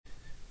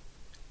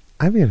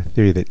I've got a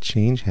theory that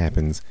change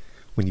happens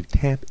when you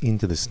tap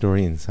into the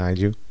story inside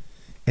you,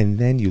 and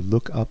then you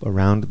look up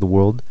around the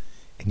world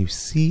and you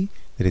see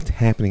that it's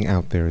happening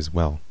out there as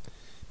well.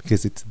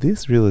 Because it's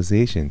this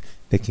realization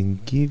that can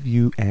give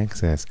you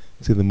access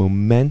to the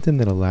momentum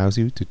that allows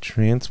you to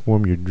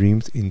transform your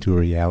dreams into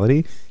a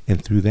reality,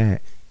 and through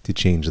that, to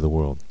change the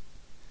world.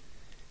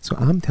 So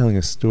I'm telling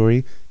a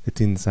story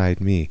that's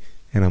inside me,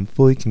 and I'm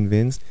fully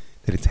convinced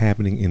that it's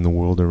happening in the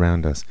world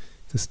around us.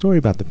 It's a story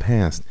about the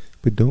past,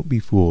 but don't be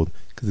fooled,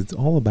 because it's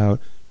all about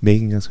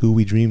making us who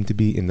we dream to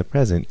be in the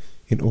present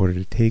in order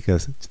to take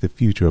us to the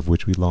future of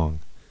which we long.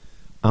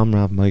 I'm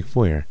Rav Mike,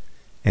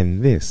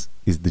 and this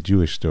is the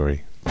Jewish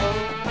story.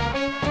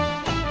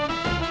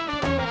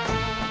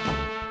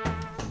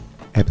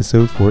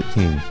 Episode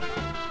 14,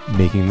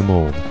 Making the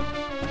Mold.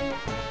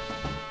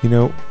 You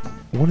know,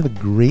 one of the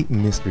great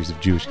mysteries of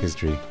Jewish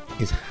history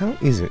is how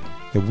is it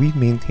that we've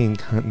maintained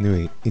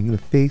continuity in the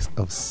face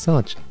of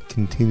such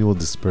continual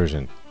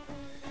dispersion?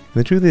 And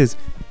the truth is,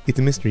 it's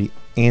a mystery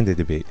and a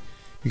debate,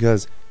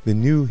 because the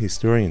new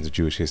historians of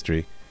Jewish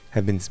history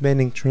have been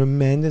spending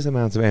tremendous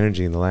amounts of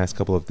energy in the last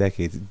couple of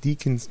decades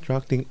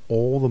deconstructing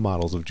all the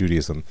models of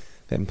Judaism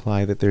that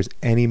imply that there's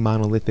any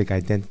monolithic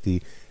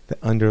identity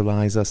that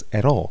underlies us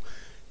at all.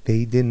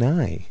 They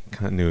deny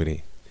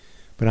continuity.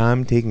 But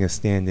I'm taking a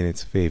stand in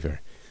its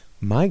favor.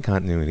 My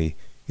continuity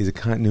is a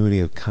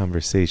continuity of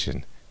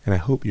conversation, and I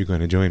hope you're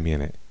going to join me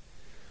in it.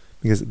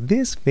 Because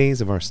this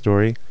phase of our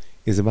story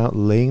is about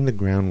laying the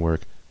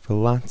groundwork for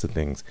lots of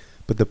things,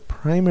 but the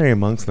primary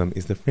amongst them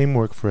is the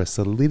framework for a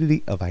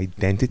solidity of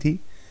identity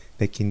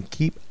that can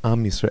keep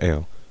Am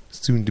Yisrael,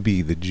 soon to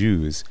be the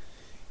Jews,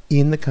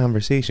 in the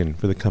conversation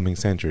for the coming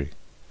century.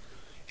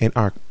 And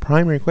our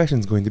primary question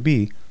is going to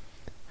be,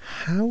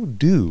 how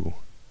do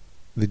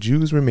the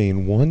Jews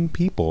remain one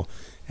people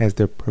as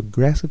they're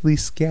progressively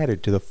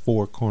scattered to the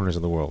four corners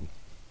of the world?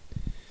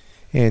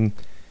 And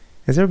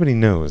as everybody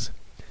knows,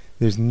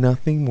 there's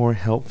nothing more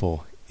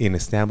helpful in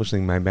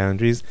establishing my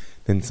boundaries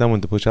than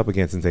someone to push up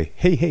against and say,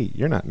 hey,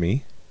 you're not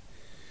me.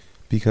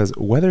 Because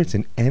whether it's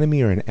an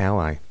enemy or an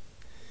ally,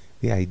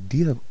 the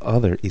idea of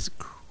other is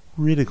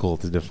critical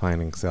to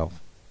defining self.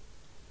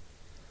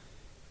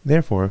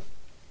 Therefore,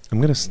 I'm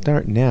going to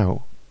start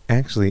now,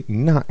 actually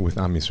not with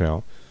Am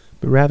Yisrael,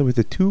 but rather with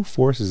the two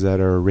forces that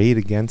are arrayed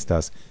against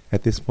us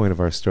at this point of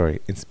our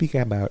story, and speak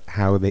about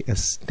how they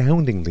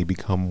astoundingly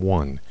become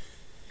one.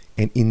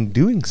 And in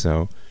doing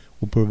so,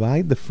 will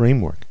provide the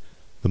framework,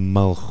 the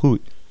malchut,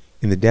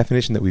 in the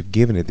definition that we've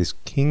given it, this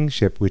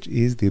kingship, which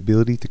is the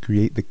ability to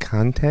create the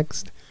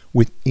context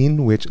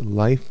within which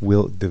life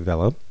will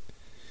develop,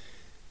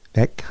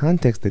 that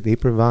context that they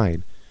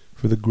provide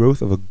for the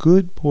growth of a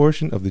good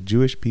portion of the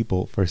Jewish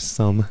people for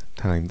some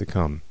time to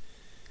come.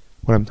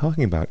 What I'm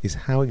talking about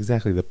is how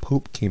exactly the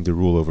Pope came to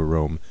rule over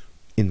Rome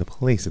in the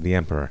place of the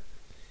Emperor.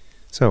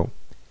 So,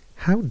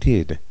 how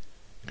did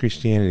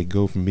Christianity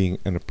go from being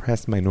an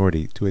oppressed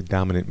minority to a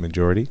dominant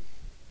majority?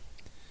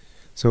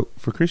 So,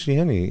 for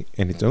Christianity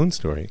and its own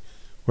story,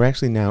 we're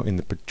actually now in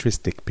the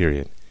patristic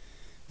period.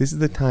 This is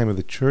the time of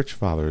the church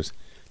fathers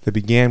that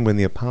began when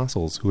the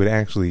apostles, who had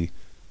actually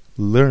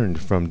learned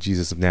from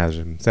Jesus of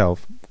Nazareth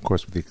himself, of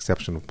course with the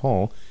exception of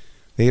Paul,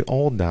 they had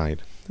all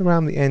died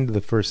around the end of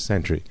the first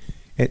century.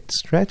 It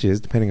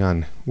stretches, depending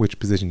on which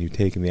position you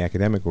take in the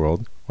academic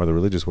world, or the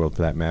religious world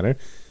for that matter,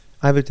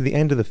 either to the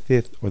end of the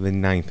 5th or the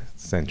 9th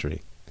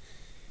century.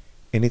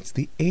 And it's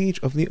the age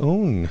of the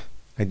own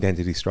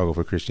identity struggle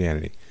for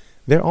Christianity.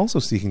 They're also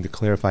seeking to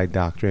clarify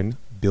doctrine,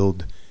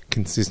 build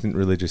consistent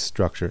religious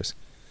structures.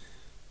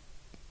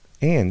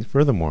 And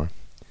furthermore,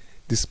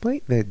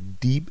 despite that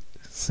deep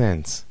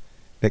sense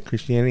that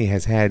Christianity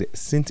has had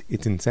since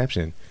its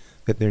inception,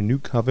 that their new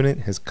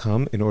covenant has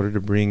come in order to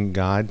bring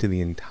God to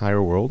the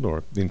entire world,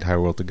 or the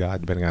entire world to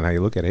God, depending on how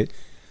you look at it,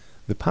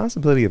 the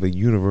possibility of a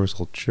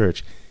universal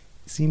church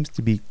seems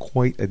to be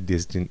quite a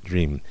distant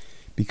dream,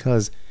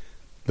 because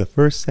the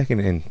 1st,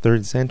 2nd, and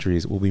 3rd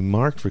centuries will be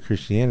marked for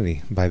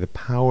Christianity by the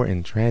power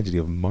and tragedy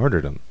of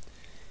martyrdom.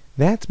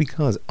 That's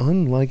because,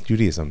 unlike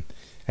Judaism,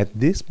 at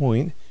this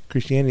point,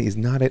 Christianity is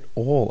not at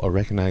all a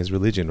recognized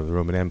religion of the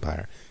Roman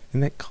Empire,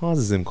 and that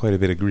causes them quite a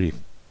bit of grief.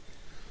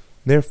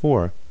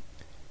 Therefore,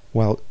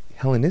 while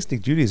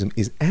Hellenistic Judaism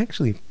is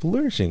actually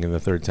flourishing in the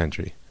 3rd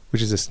century,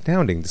 which is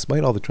astounding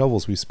despite all the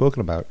troubles we've spoken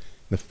about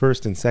in the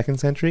 1st and 2nd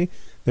century,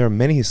 there are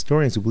many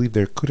historians who believe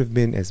there could have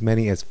been as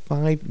many as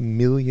 5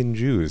 million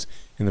Jews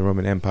in the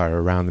Roman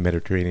Empire around the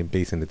Mediterranean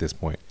basin at this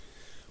point.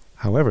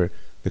 However,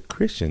 the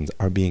Christians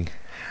are being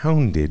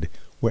hounded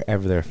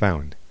wherever they're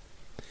found.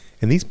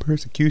 And these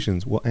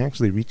persecutions will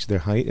actually reach their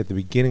height at the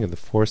beginning of the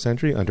 4th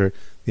century under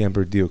the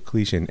Emperor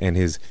Diocletian and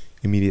his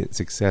immediate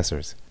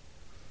successors.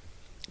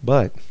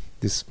 But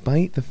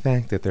despite the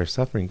fact that their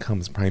suffering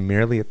comes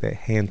primarily at the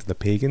hands of the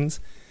pagans,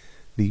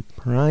 the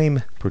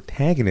prime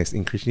protagonist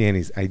in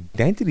Christianity's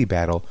identity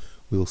battle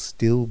will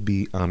still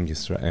be Am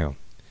Yisrael.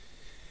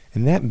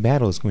 And that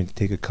battle is going to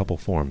take a couple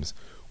forms.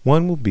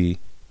 One will be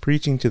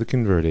preaching to the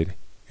converted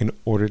in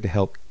order to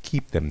help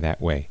keep them that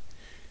way.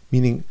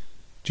 Meaning,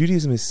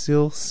 Judaism is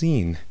still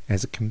seen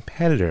as a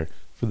competitor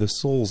for the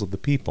souls of the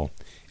people,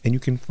 and you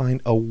can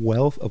find a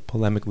wealth of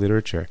polemic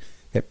literature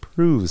that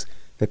proves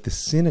that the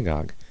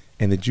synagogue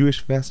and the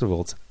Jewish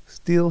festivals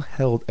still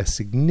held a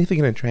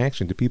significant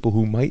attraction to people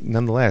who might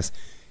nonetheless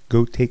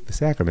go take the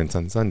sacraments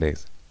on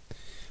Sundays.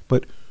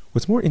 But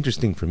what's more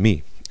interesting for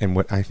me, and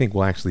what I think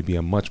will actually be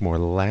a much more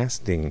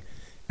lasting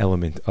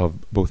element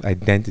of both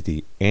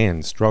identity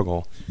and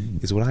struggle,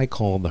 is what I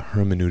call the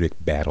hermeneutic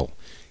battle.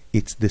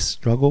 It's the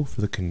struggle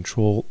for the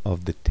control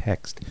of the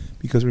text.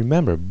 Because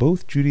remember,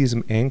 both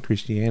Judaism and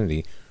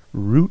Christianity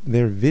root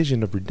their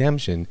vision of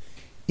redemption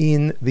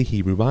in the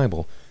Hebrew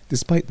Bible,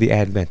 despite the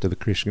advent of the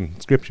Christian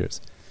scriptures.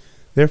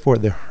 Therefore,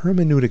 the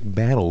hermeneutic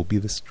battle will be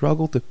the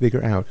struggle to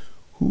figure out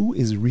who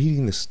is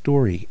reading the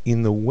story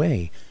in the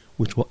way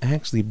which will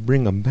actually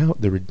bring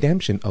about the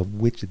redemption of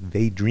which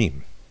they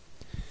dream.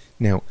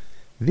 Now,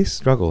 this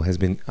struggle has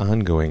been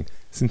ongoing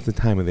since the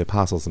time of the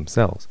apostles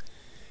themselves.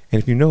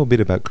 And if you know a bit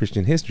about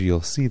Christian history,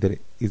 you'll see that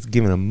it is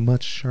given a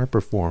much sharper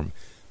form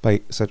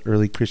by such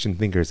early Christian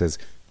thinkers as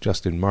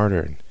Justin Martyr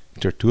and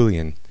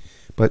Tertullian.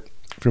 But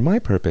for my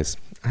purpose,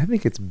 I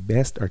think it's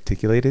best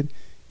articulated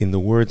in the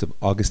words of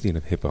Augustine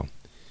of Hippo.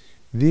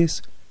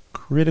 This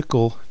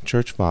critical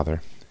church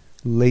father,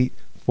 late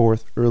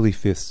 4th, early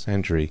 5th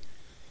century,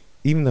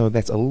 even though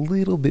that's a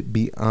little bit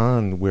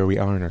beyond where we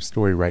are in our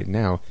story right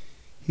now,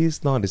 his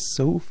thought is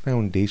so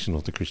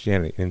foundational to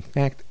Christianity. In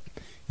fact,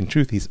 in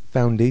truth, he's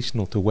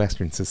foundational to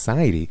Western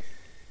society,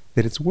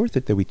 that it's worth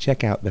it that we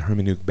check out the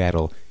hermeneutic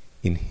battle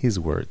in his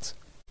words.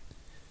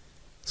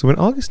 So when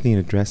Augustine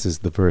addresses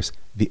the verse,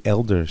 "the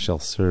elder shall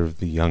serve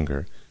the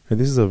younger," and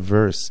this is a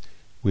verse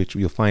which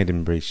you'll find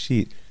in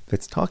Breshit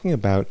that's talking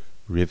about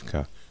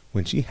Rivka,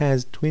 when she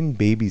has twin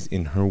babies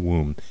in her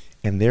womb,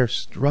 and their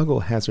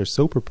struggle has her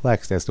so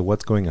perplexed as to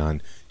what's going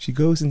on, she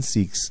goes and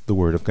seeks the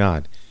word of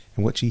God.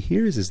 And what she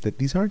hears is that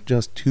these aren't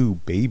just two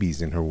babies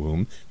in her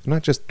womb, they're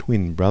not just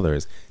twin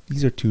brothers,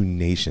 these are two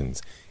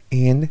nations.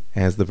 And,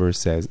 as the verse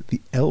says,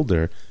 the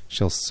elder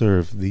shall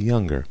serve the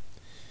younger.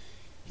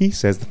 He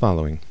says the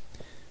following: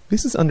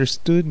 "This is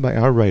understood by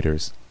our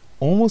writers,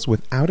 almost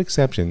without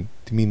exception,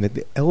 to mean that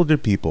the elder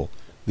people,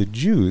 the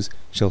Jews,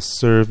 shall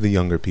serve the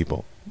younger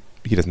people."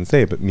 He doesn't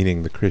say it, but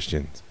meaning the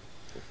Christians.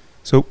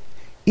 So,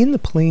 in the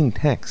plain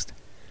text,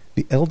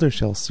 the elder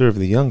shall serve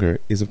the younger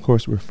is of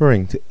course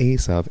referring to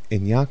Esav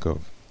and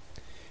Yaakov.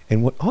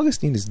 And what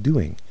Augustine is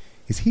doing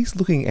is he's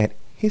looking at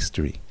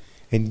history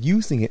and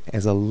using it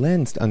as a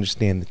lens to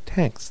understand the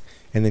text,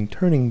 and then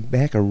turning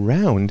back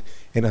around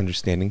and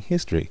understanding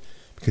history,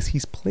 because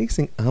he's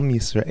placing Am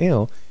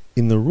Yisrael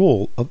in the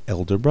role of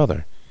elder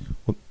brother.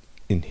 Well,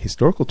 in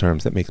historical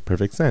terms, that makes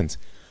perfect sense.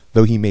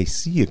 Though he may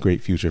see a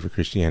great future for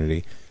Christianity,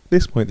 at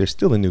this point there's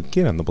still a new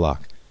kid on the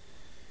block.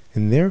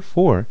 And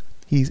therefore,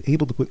 he's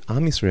able to put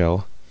Am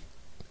Yisrael,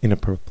 in a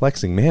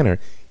perplexing manner,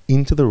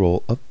 into the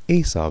role of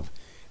Esav,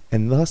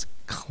 and thus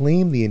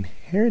claim the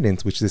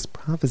inheritance which this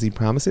prophecy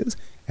promises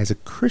as a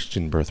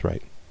Christian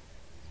birthright.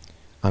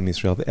 Am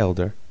Yisrael the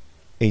elder,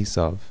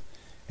 Esav,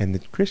 and the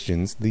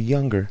Christians the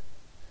younger,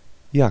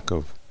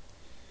 Yaakov.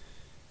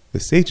 The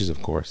sages,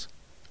 of course,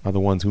 are the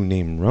ones who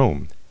name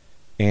Rome,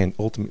 and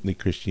ultimately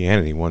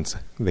Christianity, once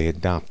they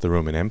adopt the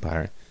Roman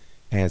Empire,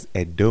 as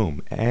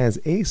Edom, as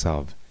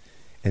Esav.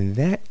 And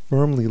that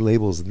firmly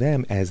labels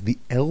them as the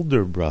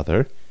elder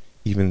brother,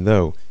 even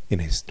though, in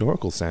a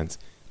historical sense,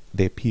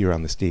 they appear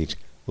on the stage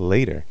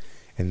later.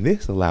 And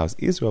this allows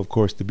Israel, of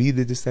course, to be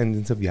the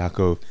descendants of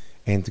Yaakov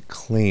and to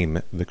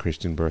claim the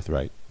Christian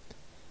birthright.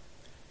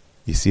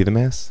 You see the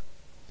mess?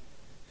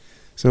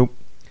 So,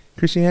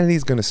 Christianity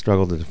is going to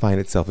struggle to define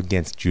itself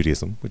against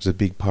Judaism, which is a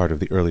big part of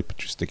the early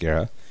patristic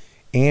era,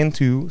 and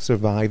to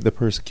survive the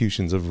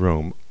persecutions of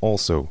Rome,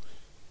 also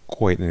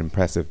quite an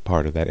impressive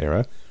part of that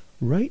era,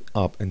 right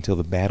up until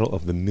the Battle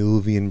of the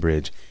Milvian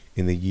Bridge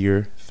in the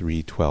year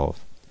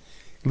 312.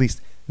 At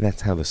least,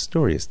 that's how the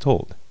story is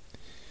told.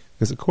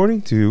 Because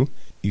according to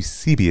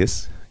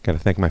Eusebius, gotta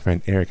thank my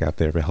friend Eric out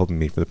there for helping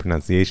me for the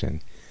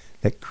pronunciation,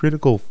 that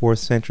critical 4th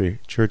century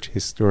church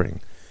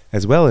historian,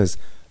 as well as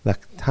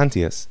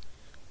Lactantius,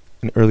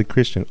 an early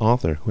Christian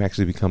author who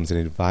actually becomes an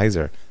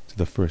advisor to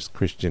the first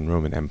Christian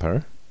Roman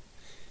Empire,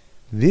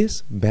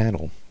 this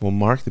battle will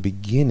mark the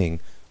beginning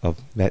of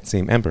that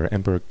same emperor,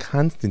 Emperor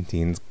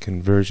Constantine's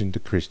conversion to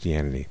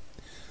Christianity.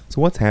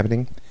 So what's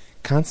happening?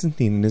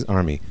 Constantine and his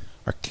army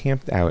are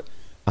camped out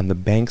on the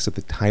banks of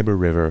the Tiber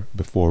River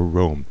before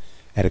Rome,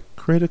 at a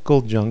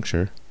critical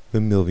juncture, the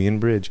Milvian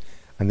Bridge,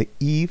 on the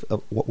eve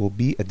of what will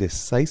be a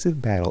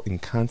decisive battle in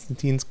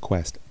Constantine's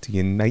quest to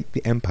unite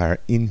the empire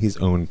in his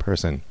own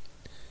person.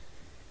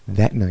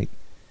 That night,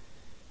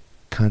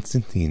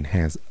 Constantine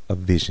has a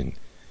vision.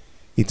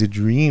 It's a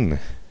dream,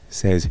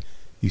 says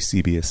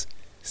Eusebius,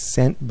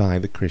 sent by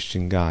the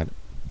Christian God,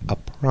 a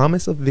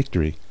promise of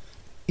victory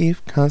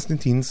if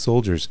Constantine's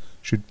soldiers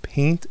should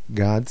paint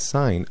God's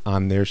sign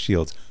on their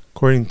shields.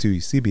 According to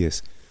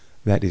Eusebius,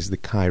 that is the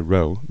Chi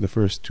Rho, the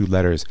first two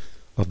letters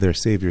of their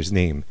Savior's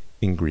name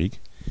in Greek.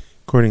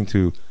 According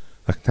to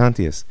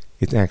Lactantius,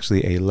 It's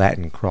actually a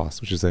Latin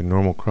cross, which is a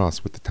normal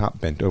cross with the top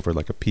bent over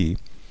like a P.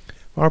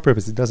 For our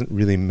purpose, it doesn't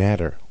really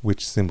matter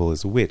which symbol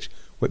is which.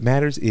 What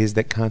matters is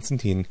that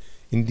Constantine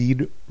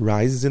indeed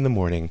rises in the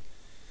morning,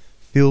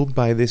 filled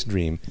by this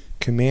dream,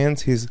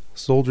 commands his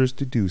soldiers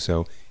to do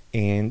so,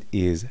 and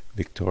is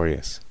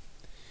victorious.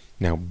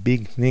 Now,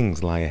 big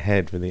things lie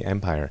ahead for the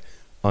empire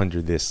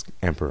under this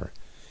emperor.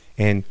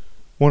 And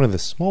one of the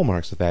small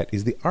marks of that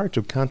is the Arch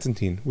of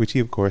Constantine, which he,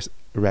 of course,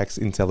 erects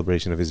in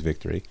celebration of his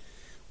victory,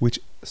 which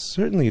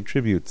certainly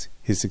attributes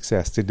his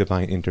success to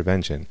divine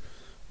intervention,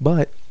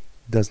 but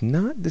does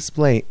not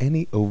display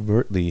any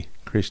overtly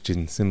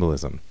Christian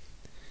symbolism.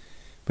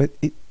 But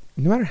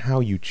no matter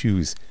how you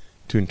choose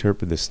to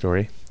interpret this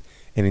story,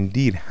 and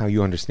indeed how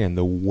you understand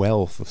the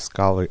wealth of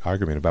scholarly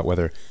argument about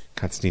whether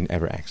Constantine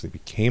ever actually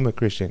became a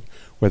Christian,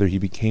 whether he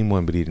became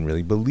one but he didn't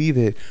really believe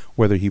it,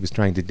 whether he was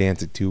trying to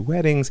dance at 2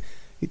 weddings,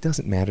 it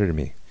doesn't matter to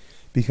me,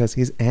 because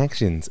his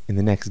actions in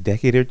the next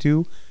decade or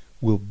two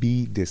will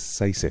be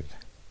decisive.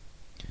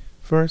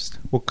 First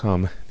will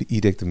come the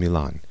Edict of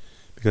Milan,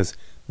 because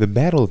the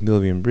Battle of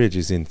Milvian Bridge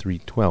is in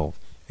 312,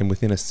 and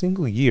within a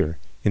single year,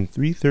 in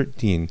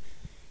 313,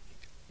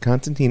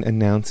 Constantine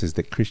announces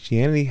that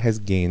Christianity has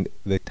gained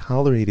the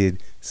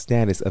tolerated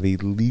status of a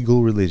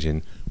legal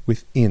religion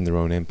within the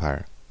Roman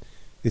Empire.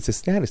 It's a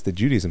status that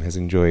Judaism has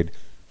enjoyed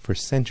for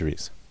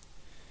centuries.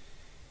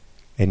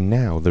 And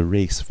now the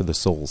race for the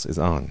souls is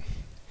on,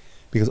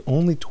 because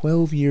only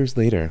 12 years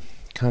later,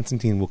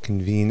 Constantine will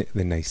convene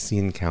the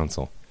Nicene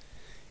Council.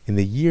 In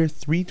the year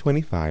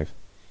 325,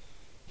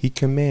 he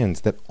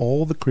commands that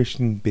all the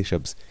Christian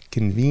bishops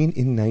convene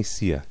in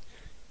Nicaea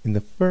in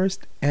the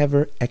first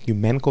ever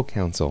ecumenical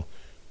council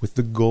with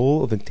the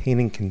goal of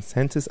attaining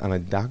consensus on a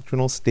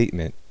doctrinal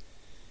statement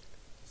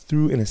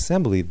through an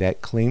assembly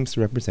that claims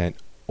to represent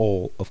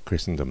all of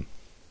Christendom.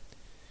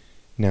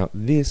 Now,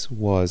 this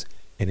was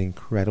an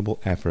incredible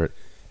effort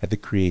at the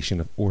creation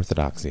of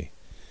orthodoxy.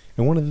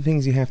 And one of the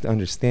things you have to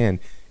understand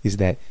is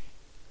that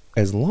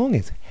as long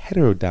as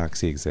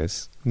heterodoxy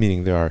exists,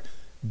 meaning there are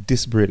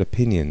disparate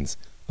opinions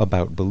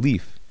about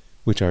belief,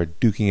 which are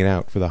duking it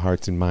out for the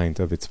hearts and minds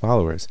of its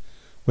followers,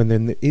 when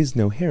then there is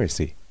no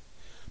heresy.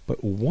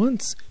 But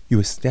once you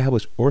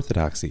establish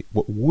orthodoxy,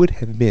 what would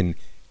have been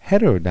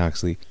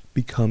heterodoxy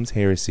becomes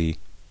heresy,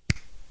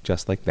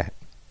 just like that.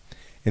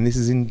 And this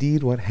is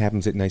indeed what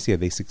happens at Nicaea.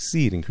 They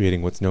succeed in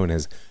creating what's known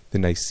as the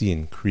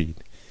Nicene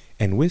Creed.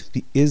 And with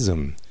the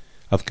ism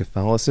of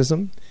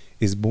Catholicism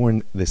is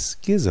born the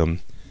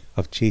schism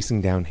of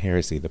chasing down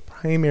heresy. The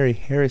primary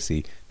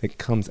heresy that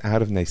comes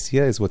out of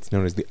Nicaea is what's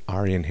known as the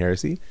Arian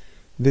heresy.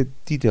 The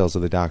details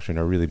of the doctrine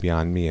are really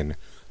beyond me and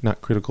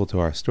not critical to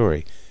our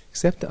story,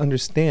 except to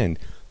understand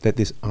that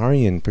this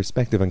Arian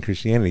perspective on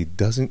Christianity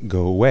doesn't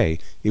go away.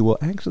 It will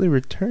actually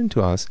return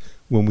to us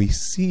when we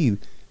see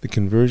the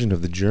conversion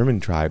of the German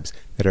tribes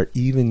that are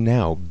even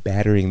now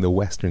battering the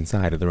western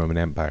side of the Roman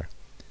Empire.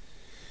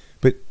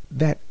 But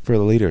that for a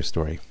later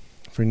story.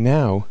 For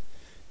now,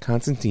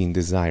 Constantine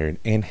desired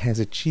and has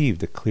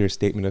achieved a clear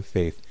statement of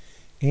faith,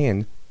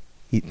 and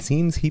it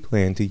seems he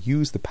planned to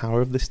use the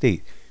power of the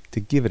state to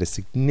give it a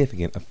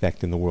significant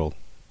effect in the world.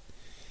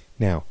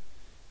 Now,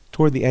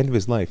 toward the end of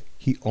his life,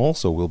 he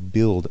also will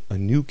build a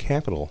new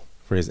capital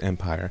for his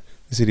empire,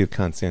 the city of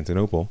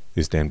Constantinople,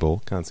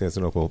 Istanbul,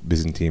 Constantinople,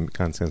 Byzantine,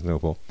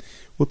 Constantinople.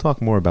 We'll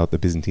talk more about the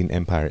Byzantine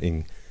Empire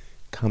in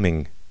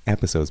coming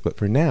episodes, but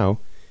for now,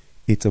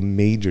 it's a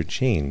major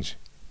change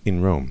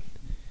in Rome.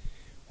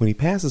 When he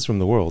passes from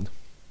the world,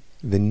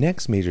 the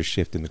next major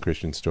shift in the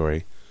Christian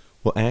story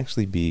will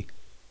actually be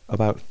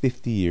about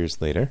 50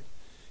 years later,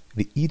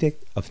 the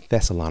Edict of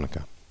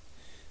Thessalonica.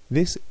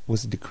 This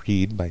was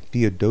decreed by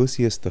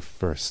Theodosius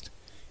I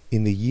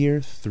in the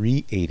year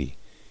 380,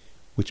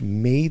 which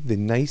made the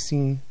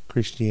Nicene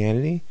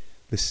Christianity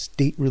the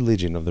state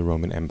religion of the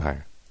Roman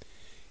Empire.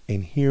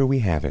 And here we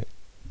have it.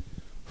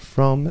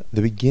 From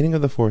the beginning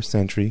of the 4th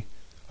century,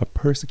 a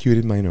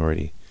persecuted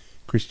minority,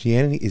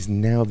 Christianity is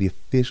now the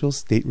official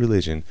state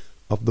religion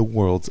of the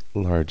world's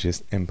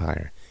largest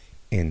empire.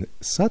 And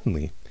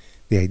suddenly,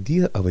 the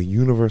idea of a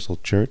universal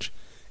church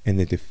and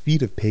the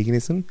defeat of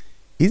paganism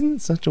isn't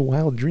such a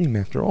wild dream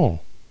after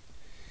all.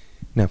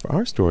 Now, for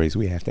our stories,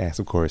 we have to ask,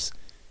 of course,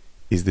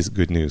 is this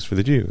good news for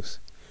the Jews?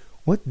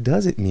 What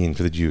does it mean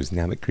for the Jews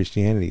now that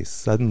Christianity is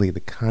suddenly the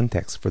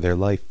context for their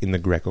life in the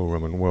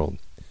Greco-Roman world?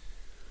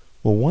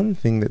 Well, one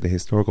thing that the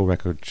historical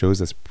record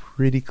shows us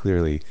pretty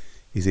clearly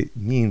is it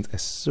means a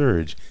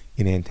surge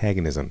in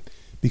antagonism,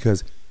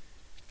 because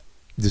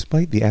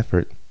despite the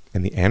effort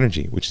and the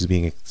energy which is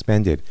being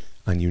expended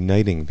on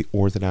uniting the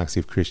orthodoxy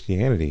of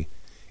Christianity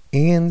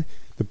and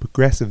the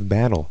progressive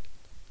battle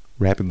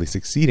rapidly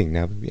succeeding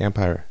now that the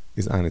empire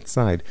is on its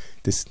side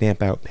to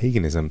stamp out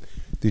paganism,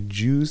 the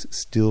Jews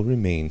still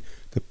remain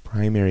the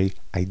primary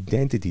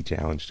identity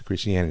challenge to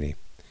Christianity.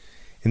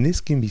 And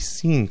this can be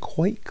seen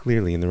quite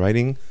clearly in the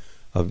writing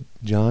of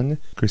John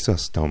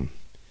Chrysostom,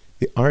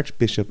 the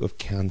Archbishop of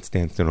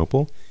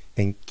Constantinople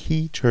and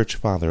key church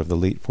father of the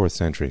late 4th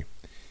century.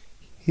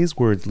 His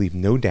words leave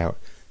no doubt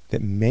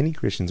that many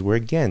Christians were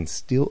again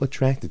still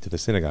attracted to the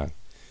synagogue.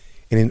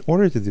 And in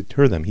order to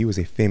deter them, he was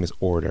a famous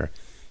orator.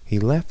 He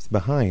left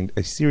behind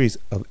a series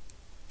of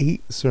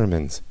 8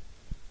 sermons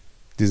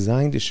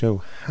designed to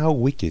show how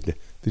wicked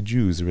the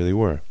Jews really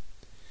were.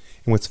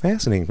 And what's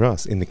fascinating for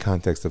us in the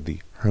context of the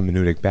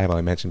hermeneutic battle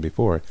I mentioned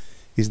before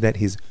is that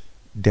his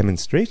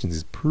demonstrations,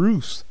 his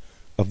proofs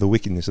of the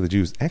wickedness of the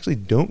Jews actually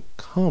don't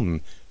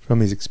come from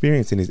his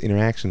experience in his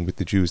interaction with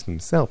the Jews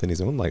themselves in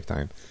his own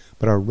lifetime,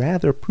 but are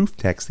rather proof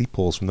texts he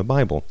pulls from the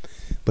Bible.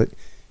 But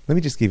let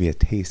me just give you a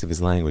taste of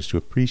his language to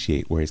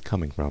appreciate where he's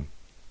coming from.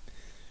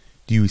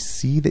 Do you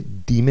see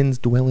that demons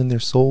dwell in their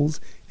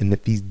souls, and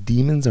that these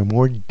demons are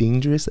more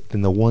dangerous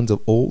than the ones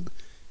of old?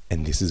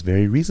 And this is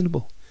very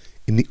reasonable.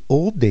 In the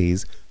old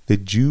days, the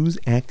Jews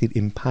acted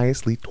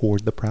impiously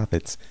toward the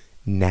prophets.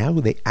 Now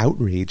they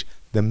outrage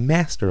the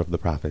master of the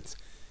prophets.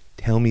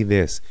 Tell me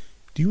this,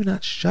 do you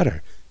not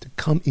shudder to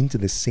come into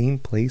the same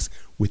place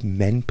with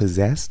men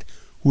possessed,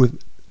 who have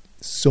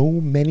so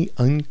many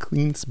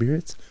unclean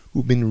spirits, who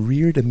have been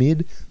reared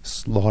amid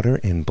slaughter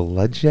and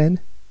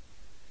bloodshed?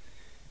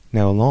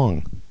 Now,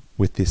 along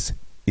with this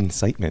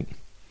incitement,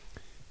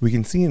 we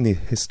can see in the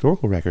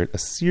historical record a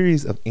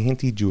series of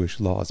anti-Jewish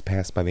laws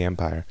passed by the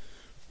empire: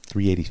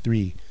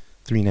 383,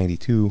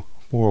 392,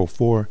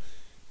 404,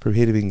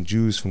 prohibiting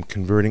Jews from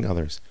converting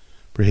others,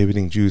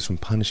 prohibiting Jews from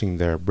punishing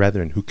their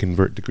brethren who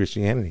convert to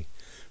Christianity,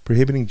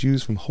 prohibiting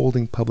Jews from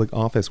holding public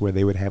office where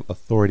they would have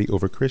authority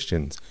over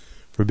Christians,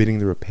 forbidding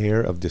the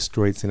repair of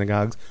destroyed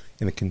synagogues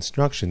and the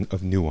construction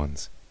of new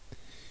ones.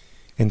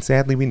 And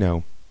sadly we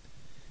know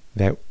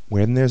that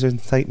when there's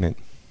incitement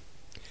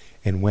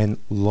and when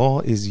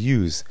law is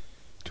used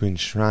to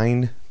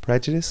enshrine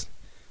prejudice,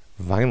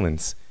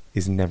 violence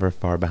is never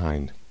far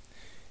behind.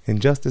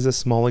 And just as a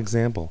small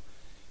example,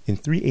 in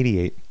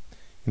 388,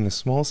 in the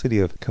small city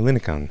of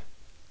Kalinikan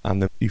on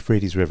the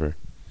Euphrates River,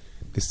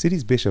 the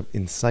city's bishop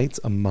incites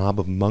a mob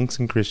of monks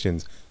and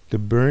Christians to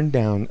burn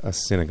down a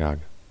synagogue.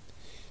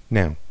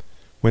 Now,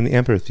 when the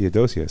Emperor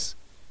Theodosius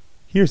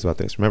hears about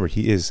this, remember,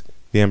 he is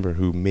the emperor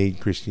who made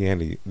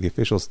Christianity the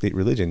official state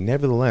religion.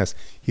 Nevertheless,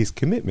 his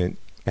commitment,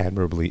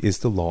 admirably, is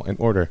to law and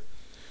order.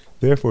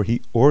 Therefore,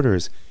 he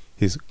orders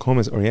his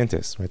Comes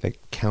Orientis, right,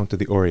 that Count of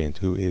the Orient,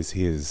 who is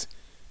his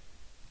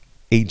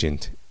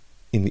agent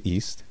in the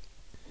East,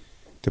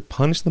 to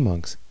punish the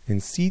monks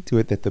and see to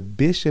it that the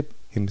bishop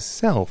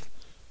himself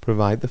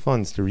provide the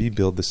funds to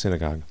rebuild the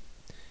synagogue.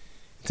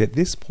 It's at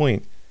this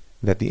point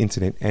that the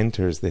incident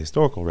enters the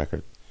historical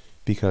record,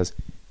 because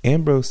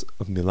Ambrose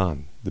of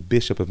Milan, the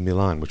bishop of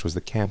Milan, which was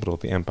the capital of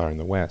the empire in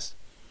the west,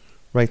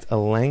 writes a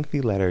lengthy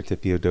letter to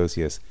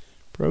Theodosius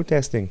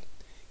protesting.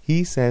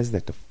 He says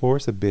that to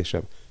force a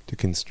bishop to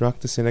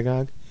construct a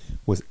synagogue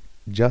was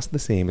just the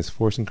same as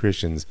forcing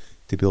Christians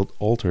to build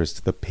altars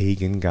to the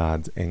pagan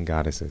gods and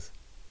goddesses.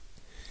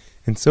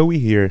 And so we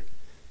here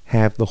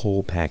have the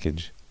whole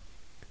package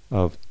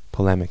of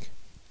polemic,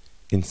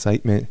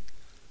 incitement,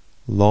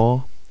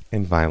 law,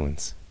 and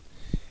violence.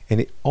 And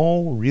it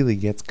all really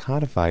gets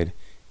codified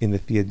in the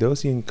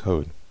Theodosian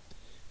Code.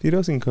 The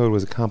Theodosian Code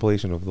was a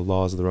compilation of the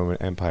laws of the Roman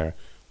Empire,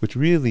 which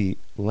really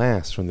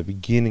lasts from the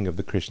beginning of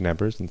the Christian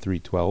emperors in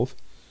 312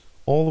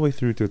 all the way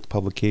through to its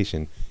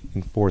publication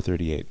in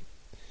 438.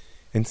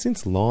 And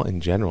since law in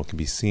general can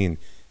be seen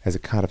as a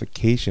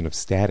codification of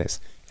status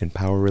and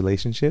power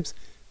relationships,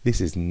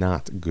 this is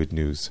not good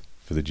news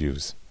for the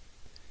Jews.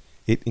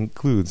 It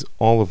includes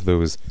all of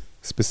those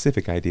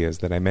specific ideas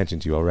that I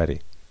mentioned to you already.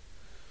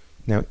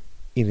 Now,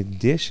 in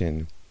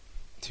addition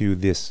to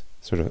this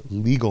sort of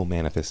legal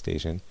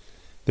manifestation,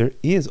 there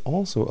is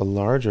also a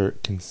larger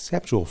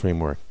conceptual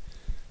framework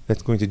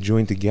that's going to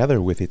join together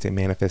with its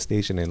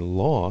manifestation in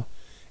law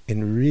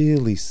and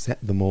really set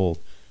the mold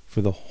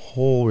for the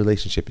whole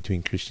relationship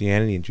between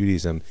Christianity and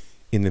Judaism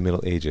in the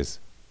Middle Ages.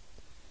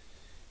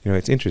 You know,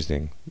 it's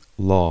interesting.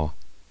 Law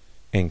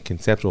and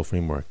conceptual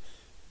framework,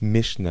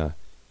 Mishnah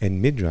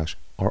and Midrash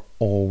are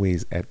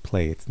always at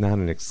play. It's not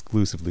an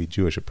exclusively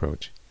Jewish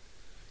approach.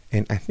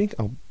 And I think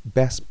I'll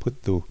best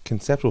put the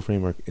conceptual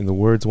framework in the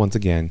words, once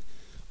again,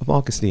 of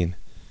Augustine,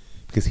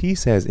 because he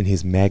says in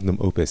his magnum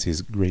opus,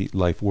 his great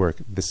life work,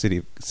 The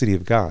City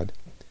of God,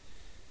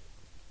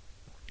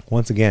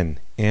 once again,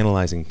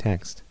 analyzing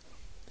text,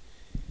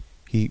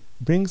 he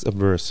brings a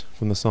verse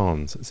from the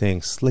Psalms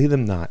saying, "Slay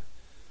them not,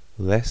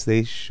 lest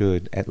they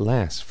should at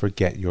last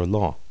forget your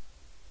law."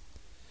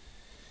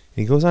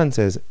 And he goes on and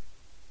says,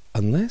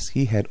 unless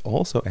he had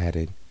also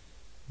added,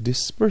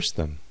 disperse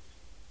them,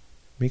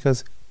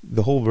 because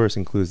the whole verse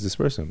includes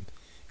disperse them.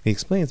 And he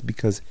explains,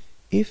 because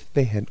if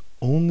they had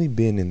only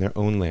been in their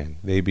own land,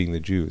 they being the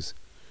Jews,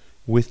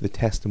 with the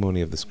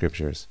testimony of the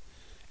Scriptures,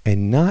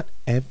 and not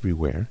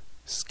everywhere,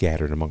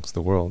 scattered amongst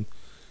the world,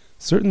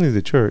 certainly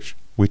the church,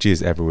 which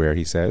is everywhere,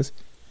 he says,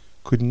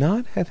 could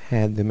not have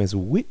had them as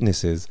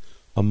witnesses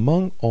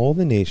among all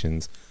the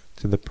nations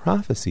to the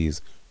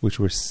prophecies which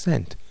were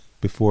sent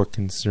before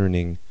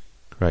concerning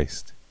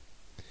Christ.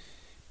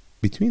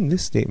 Between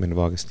this statement of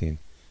Augustine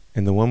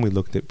and the one we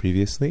looked at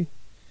previously,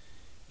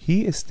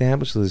 he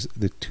establishes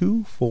the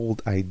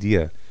twofold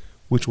idea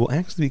which will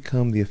actually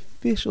become the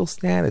official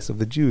status of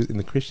the Jews in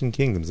the Christian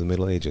kingdoms of the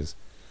Middle Ages.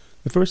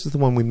 The first is the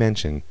one we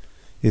mentioned,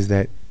 is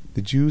that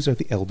the Jews are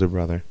the elder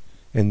brother,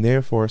 and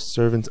therefore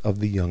servants of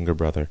the younger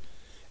brother.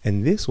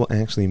 And this will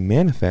actually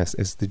manifest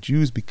as the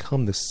Jews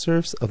become the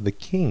serfs of the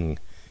king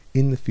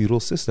in the feudal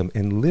system,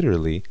 and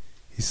literally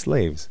his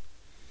slaves.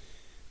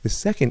 The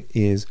second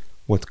is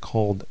what's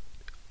called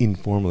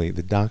informally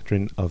the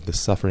doctrine of the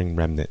suffering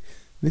remnant.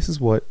 This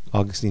is what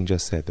Augustine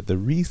just said, that the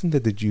reason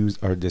that the Jews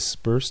are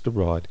dispersed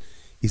abroad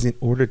is in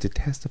order to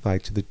testify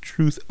to the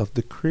truth of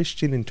the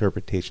Christian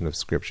interpretation of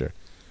Scripture.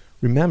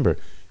 Remember,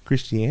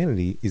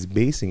 Christianity is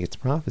basing its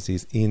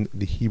prophecies in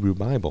the Hebrew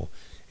Bible,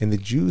 and the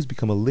Jews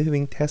become a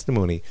living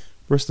testimony,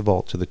 first of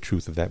all, to the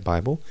truth of that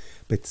Bible,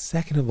 but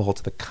second of all,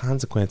 to the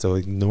consequence of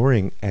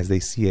ignoring, as they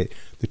see it,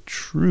 the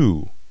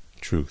true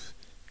truth.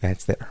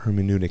 That's that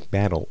hermeneutic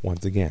battle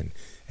once again.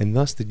 And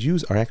thus the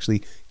Jews are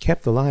actually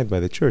kept alive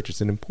by the church.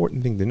 It's an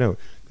important thing to note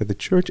that the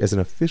church as an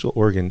official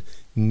organ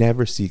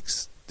never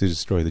seeks to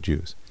destroy the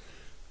Jews.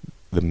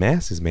 The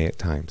masses may at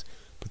times,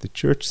 but the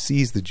church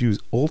sees the Jews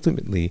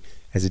ultimately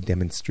as a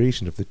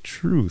demonstration of the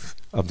truth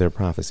of their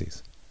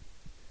prophecies.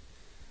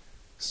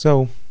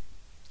 So,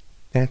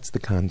 that's the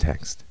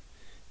context.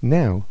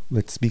 Now,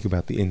 let's speak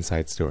about the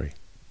inside story.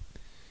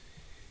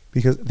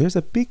 Because there's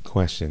a big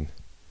question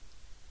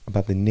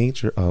about the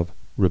nature of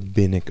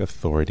rabbinic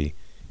authority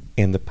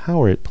and the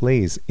power it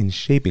plays in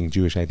shaping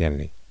Jewish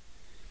identity.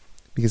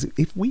 Because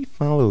if we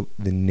follow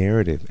the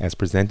narrative as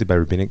presented by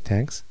rabbinic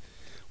texts,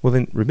 well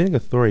then rabbinic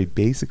authority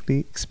basically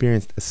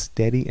experienced a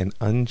steady and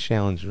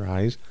unchallenged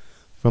rise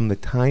from the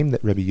time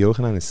that Rabbi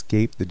Yochanan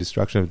escaped the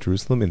destruction of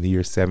Jerusalem in the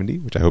year 70,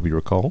 which I hope you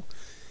recall,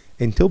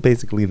 until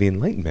basically the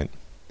Enlightenment.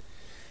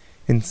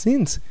 And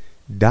since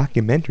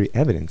documentary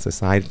evidence,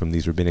 aside from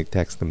these rabbinic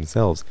texts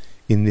themselves,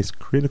 in this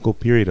critical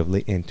period of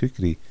late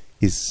antiquity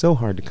is so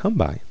hard to come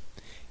by,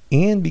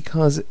 and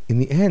because in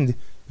the end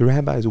the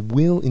rabbis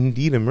will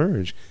indeed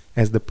emerge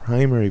as the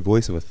primary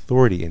voice of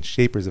authority and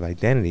shapers of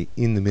identity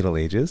in the Middle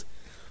Ages,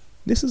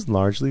 this is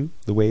largely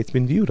the way it's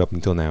been viewed up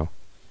until now.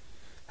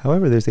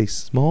 However, there's a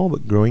small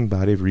but growing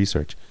body of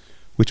research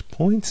which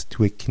points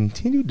to a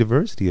continued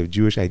diversity of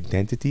Jewish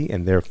identity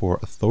and therefore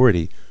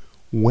authority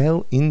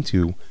well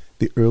into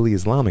the early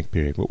Islamic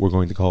period, what we're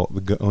going to call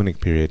the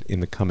Gaonic period in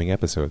the coming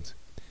episodes.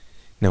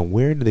 Now,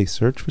 where do they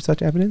search for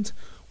such evidence?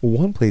 Well,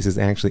 one place is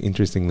actually,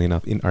 interestingly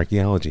enough, in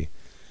archaeology,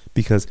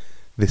 because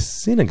the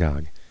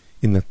synagogue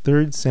in the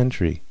 3rd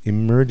century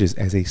emerges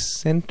as a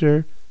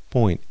center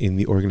point in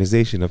the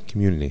organization of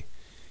community.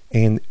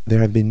 And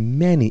there have been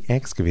many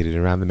excavated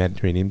around the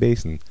Mediterranean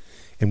basin.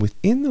 And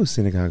within those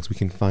synagogues, we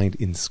can find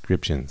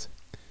inscriptions.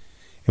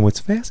 And what's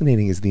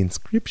fascinating is the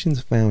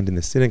inscriptions found in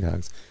the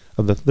synagogues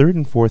of the 3rd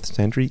and 4th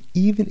century,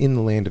 even in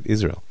the land of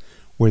Israel,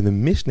 where the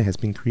Mishnah has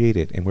been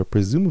created and where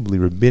presumably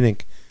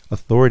rabbinic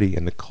authority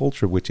and the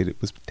culture which it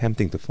was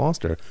attempting to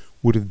foster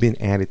would have been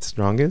at its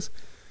strongest.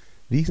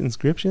 These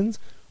inscriptions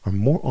are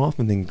more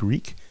often than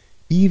Greek,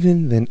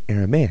 even than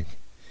Aramaic.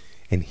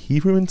 And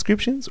Hebrew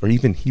inscriptions, or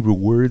even Hebrew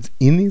words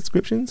in the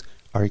inscriptions,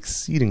 are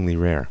exceedingly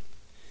rare.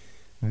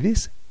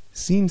 This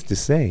seems to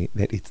say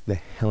that it's the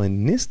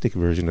Hellenistic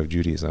version of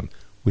Judaism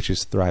which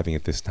is thriving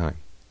at this time.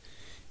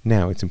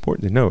 Now, it's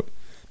important to note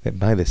that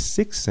by the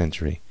 6th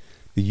century,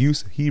 the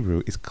use of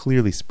Hebrew is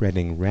clearly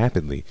spreading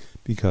rapidly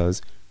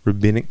because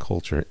rabbinic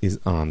culture is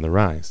on the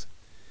rise.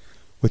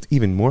 What's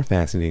even more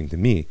fascinating to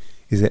me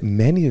is that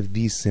many of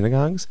these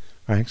synagogues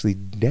are actually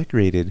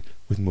decorated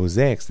with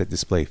mosaics that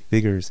display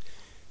figures,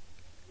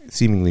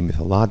 seemingly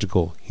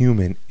mythological,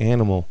 human,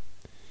 animal,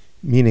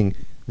 meaning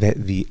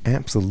that the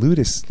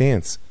absolutist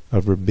stance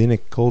of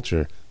rabbinic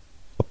culture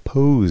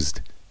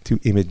opposed to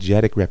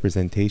imagetic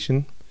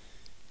representation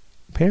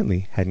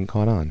apparently hadn't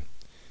caught on.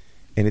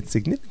 And it's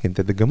significant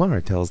that the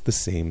Gemara tells the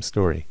same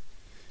story.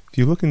 If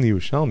you look in the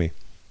Yerushalmi,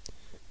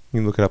 you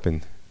can look it up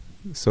in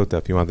Sota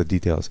if you want the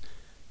details,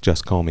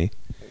 just call me.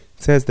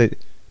 It says that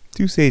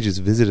 2 sages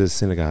visited a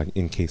synagogue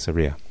in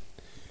Caesarea.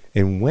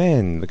 And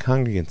when the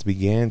congregants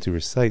began to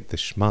recite the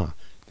Shema,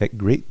 that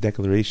great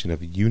declaration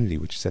of unity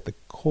which is at the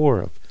core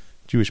of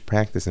Jewish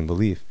practice and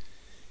belief,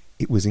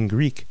 it was in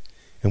Greek.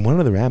 And one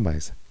of the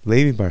rabbis,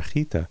 Levi Bar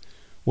Chita,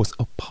 was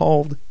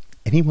appalled,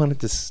 and he wanted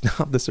to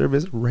stop the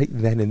service right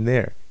then and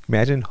there.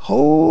 Imagine,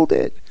 hold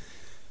it!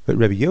 But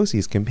Rabbi Yossi,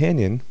 his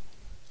companion,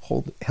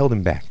 held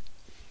him back.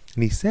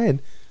 And he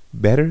said,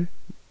 better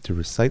to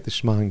recite the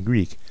Shema in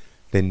Greek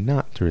than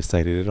not to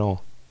recite it at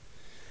all.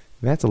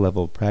 That's a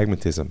level of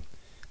pragmatism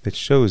that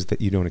shows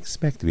that you don't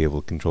expect to be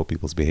able to control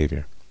people's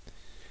behavior.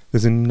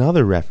 There's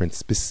another reference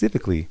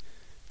specifically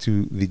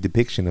to the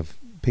depiction of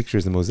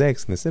pictures and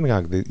mosaics in the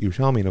synagogue. The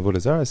Yerushalmi in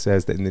Avodah Zarah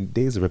says that in the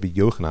days of Rabbi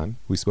Yochanan,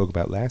 who we spoke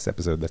about last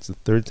episode, that's the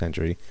 3rd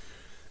century,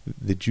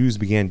 the Jews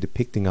began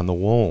depicting on the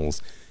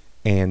walls,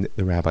 and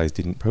the rabbis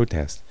didn't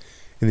protest.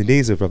 In the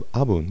days of Rav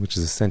Abun, which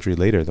is a century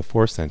later, the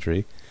 4th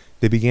century,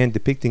 they began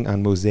depicting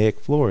on mosaic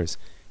floors,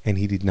 and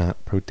he did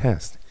not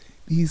protest.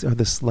 These are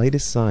the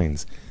slightest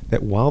signs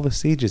that while the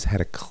sages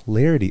had a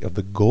clarity of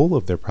the goal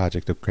of their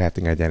project of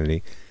crafting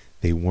identity,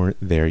 they weren't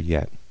there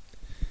yet.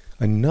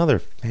 Another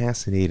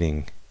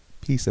fascinating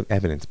piece of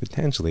evidence,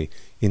 potentially,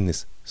 in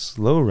this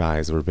slow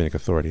rise of rabbinic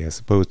authority as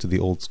opposed to the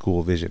old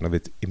school vision of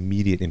its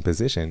immediate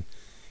imposition,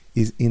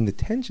 is in the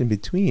tension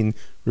between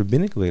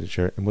rabbinic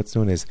literature and what's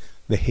known as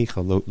the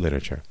Hechalot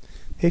literature.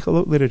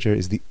 Hechalot literature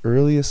is the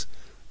earliest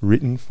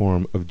written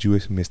form of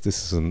Jewish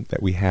mysticism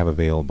that we have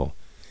available,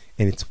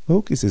 and its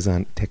focus is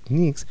on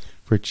techniques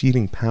for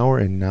achieving power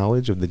and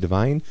knowledge of the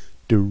divine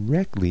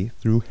directly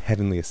through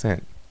heavenly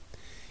ascent.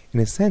 In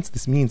a sense,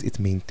 this means it's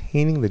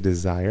maintaining the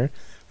desire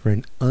for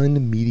an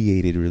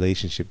unmediated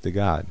relationship to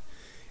God,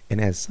 and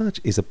as such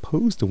is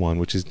opposed to one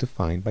which is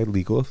defined by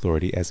legal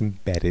authority as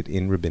embedded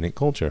in rabbinic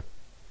culture.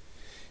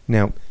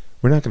 Now,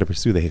 we're not going to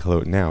pursue the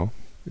Hechalot now.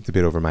 It's a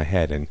bit over my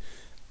head and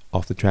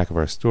off the track of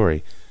our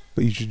story,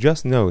 but you should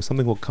just know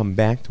something will come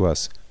back to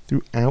us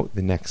throughout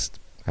the next,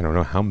 I don't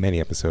know how many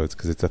episodes,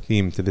 because it's a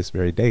theme to this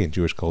very day in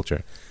Jewish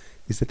culture,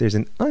 is that there's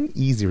an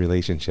uneasy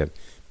relationship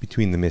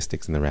between the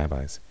mystics and the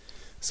rabbis.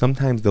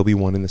 Sometimes they'll be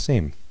one and the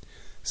same.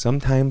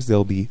 Sometimes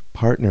they'll be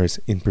partners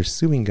in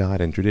pursuing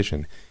God and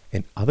tradition,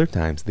 and other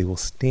times they will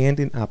stand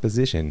in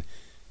opposition.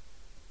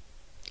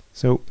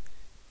 So,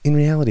 in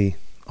reality,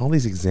 all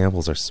these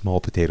examples are small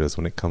potatoes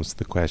when it comes to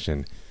the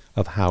question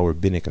of how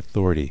rabbinic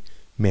authority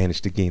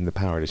managed to gain the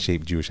power to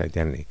shape Jewish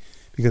identity,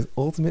 because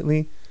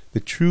ultimately,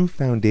 the true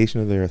foundation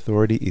of their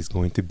authority is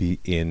going to be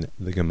in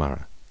the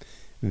Gemara.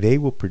 They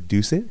will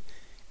produce it,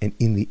 and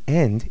in the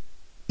end,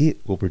 it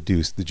will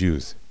produce the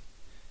Jews.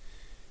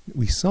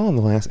 We saw in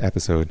the last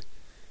episode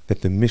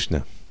that the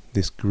Mishnah,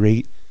 this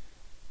great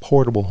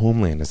portable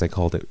homeland, as I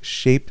called it,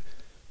 shaped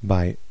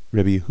by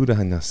Rabbi Yehuda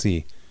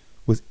HaNasi,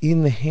 was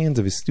in the hands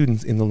of his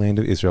students in the land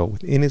of Israel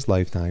within his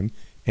lifetime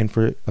and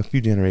for a few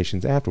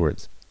generations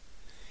afterwards.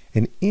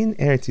 And in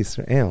Eretz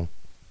Yisrael,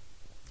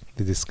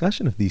 the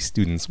discussion of these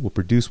students will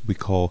produce what we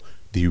call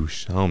the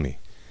Yerushalmi,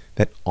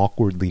 that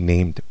awkwardly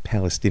named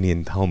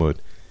Palestinian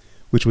Talmud,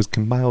 which was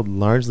compiled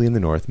largely in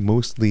the north,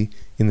 mostly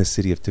in the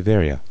city of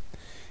Tiberia.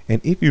 And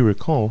if you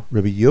recall,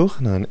 Rabbi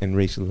Yochanan and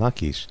Reish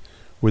Lakish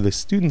were the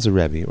students of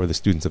Rebbe, or the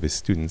students of his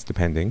students,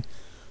 depending,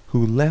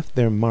 who left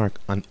their mark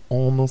on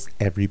almost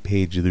every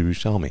page of the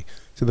Yerushalmi,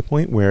 to the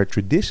point where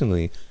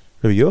traditionally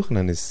Rabbi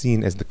Yochanan is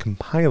seen as the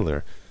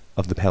compiler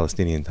of the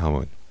Palestinian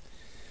Talmud.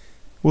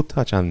 We'll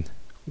touch on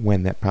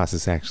when that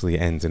process actually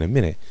ends in a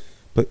minute,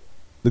 but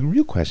the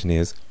real question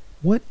is,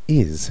 what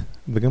is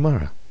the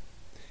Gemara?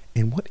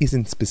 And what is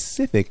in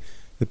specific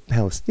the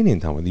Palestinian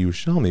Talmud, the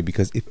Yerushalmi?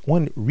 Because if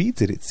one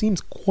reads it, it seems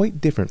quite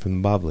different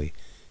from the Bavli,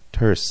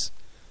 terse,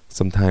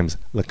 sometimes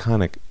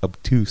laconic,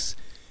 obtuse.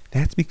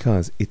 That's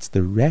because it's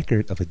the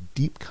record of a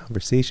deep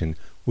conversation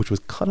which was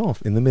cut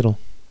off in the middle.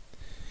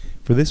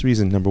 For this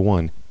reason, number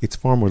one, it's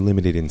far more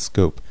limited in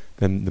scope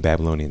than the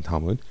Babylonian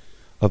Talmud.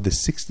 Of the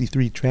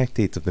 63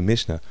 tractates of the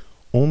Mishnah,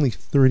 only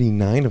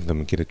 39 of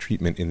them get a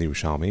treatment in the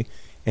Yerushalmi,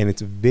 and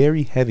it's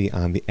very heavy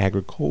on the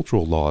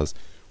agricultural laws,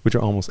 which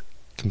are almost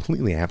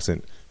completely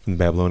absent from the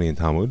Babylonian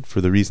Talmud,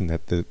 for the reason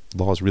that the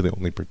laws really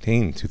only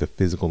pertain to the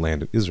physical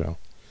land of Israel.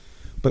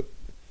 But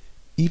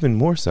even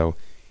more so,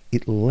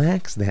 it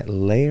lacks that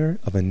layer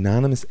of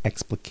anonymous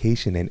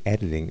explication and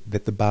editing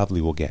that the Bavli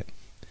will get.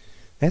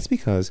 That's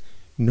because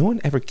no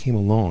one ever came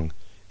along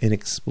and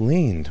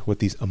explained what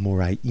these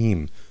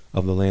Amoraim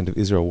of the land of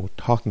Israel were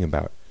talking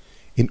about,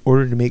 in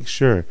order to make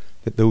sure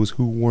that those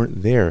who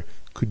weren't there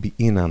could be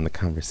in on the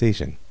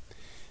conversation.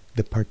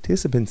 The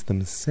participants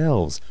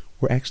themselves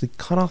were actually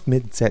cut off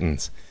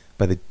mid-sentence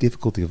by the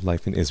difficulty of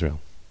life in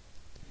Israel.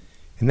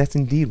 And that's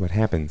indeed what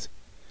happens.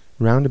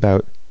 Round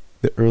about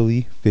the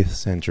early 5th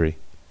century,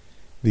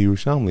 the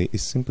Yerushalmi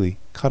is simply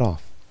cut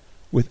off,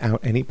 without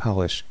any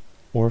polish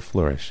or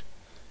flourish,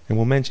 and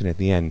we'll mention at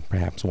the end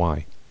perhaps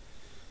why.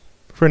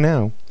 For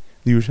now,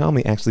 the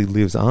Yerushalmi actually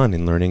lives on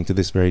in learning to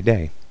this very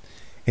day,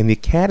 and the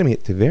academy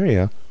at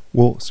Tiberia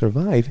will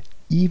survive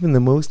even the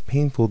most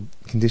painful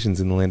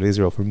conditions in the land of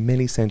Israel for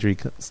many centuries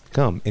to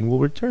come, and we'll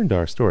return to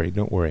our story,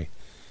 don't worry.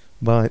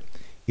 But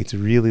it's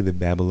really the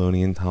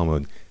Babylonian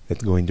Talmud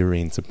that's going to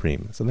reign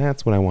supreme, so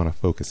that's what I want to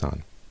focus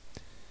on.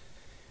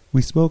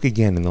 We spoke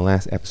again in the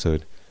last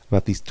episode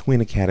about these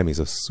twin academies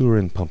of Sura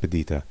and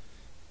Pumbedita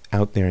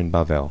out there in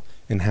Bavel,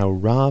 and how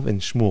Rav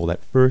and Shmuel,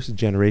 that first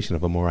generation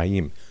of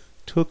Amoraim,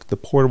 took the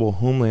portable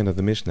homeland of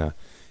the Mishnah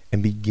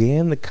and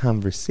began the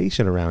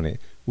conversation around it,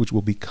 which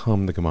will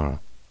become the Gemara.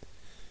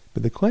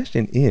 But the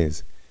question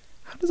is,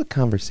 how does a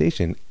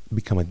conversation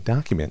become a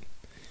document?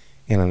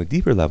 And on a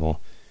deeper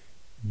level,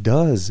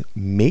 does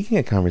making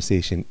a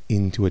conversation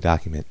into a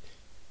document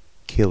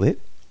kill it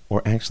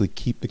or actually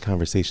keep the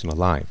conversation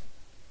alive?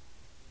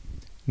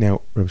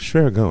 Now, Rav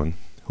Shrer Gaon,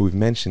 who we've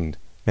mentioned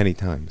many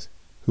times,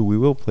 who we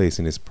will place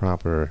in his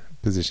proper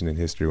position in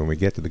history when we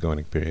get to the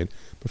Gaonic period,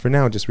 but for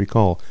now just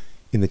recall,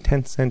 in the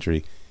 10th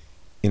century,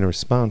 in a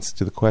response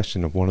to the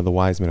question of one of the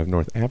wise men of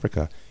North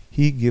Africa,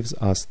 he gives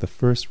us the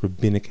first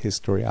rabbinic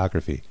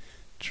historiography,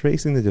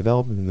 tracing the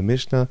development of the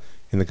Mishnah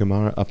and the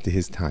Gemara up to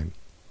his time.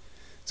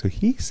 So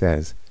he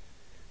says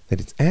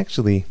that it's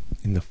actually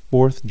in the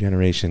 4th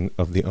generation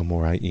of the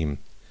Amoraim,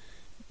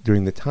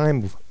 during the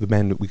time of the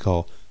men that we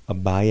call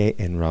Abaye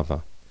and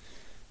Rava,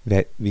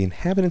 that the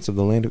inhabitants of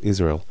the land of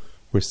Israel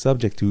were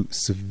subject to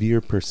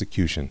severe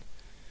persecution.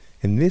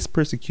 And this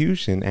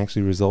persecution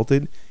actually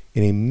resulted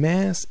in a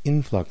mass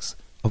influx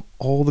of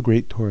all the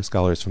great Torah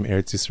scholars from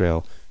Eretz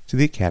Yisrael to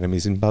the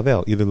academies in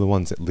Bavel. Either the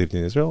ones that lived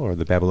in Israel or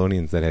the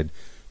Babylonians that had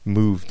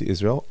moved to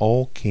Israel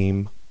all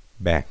came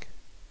back.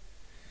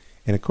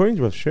 And according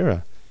to Rav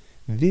Shira,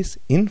 this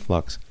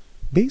influx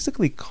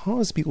basically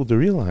caused people to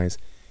realize,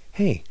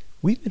 hey,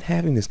 we've been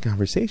having this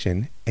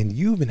conversation, and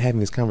you've been having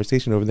this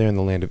conversation over there in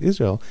the land of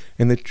Israel,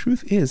 and the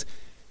truth is,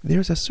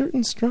 there's a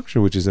certain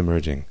structure which is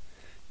emerging.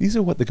 These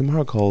are what the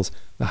Gemara calls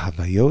the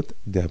Havayot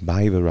de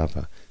Abaye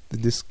v'Rava, the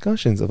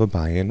discussions of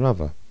Abaye and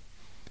Rava.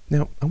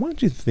 Now, I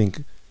want you to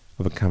think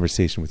of a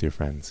conversation with your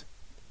friends.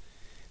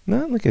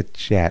 Not like a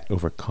chat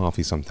over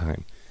coffee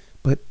sometime,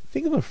 but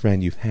think of a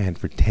friend you've had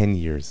for 10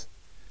 years.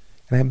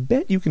 And I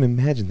bet you can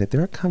imagine that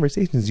there are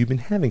conversations you've been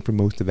having for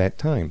most of that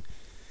time.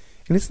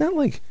 And it's not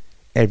like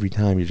every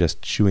time you're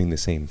just chewing the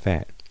same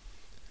fat.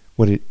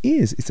 What it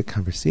is a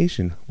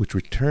conversation which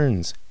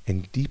returns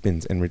and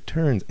deepens and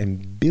returns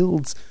and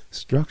builds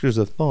structures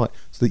of thought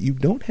so that you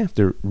don't have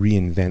to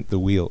reinvent the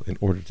wheel in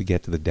order to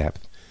get to the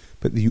depth,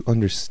 but that you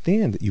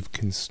understand that you've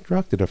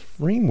constructed a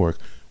framework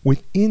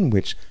within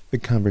which the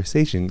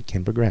conversation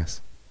can progress.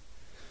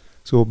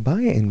 So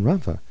Abaye and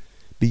Rava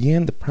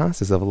began the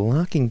process of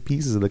locking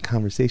pieces of the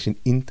conversation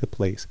into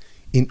place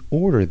in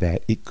order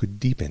that it could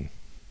deepen.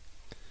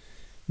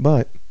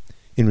 But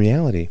in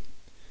reality,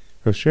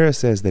 Rav Shira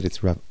says that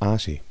it's Rav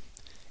Ashi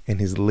and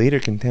his later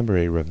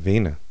contemporary Rav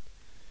Vena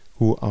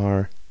who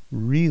are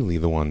really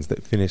the ones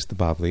that finished the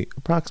Bavli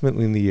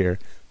approximately in the year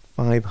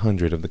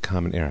 500 of the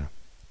Common Era.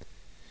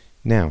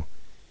 Now,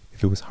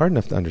 if it was hard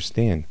enough to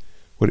understand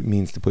what it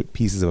means to put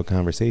pieces of a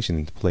conversation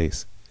into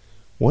place,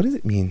 what does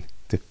it mean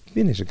to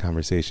finish a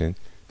conversation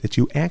that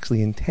you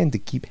actually intend to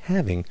keep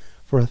having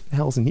for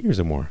 1,000 years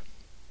or more?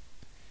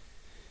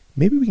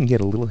 Maybe we can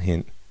get a little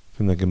hint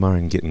from the Gemara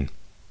in Gittin,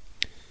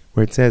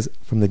 where it says,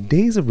 from the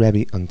days of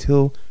Rebbe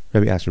until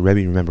Rebbe Asher,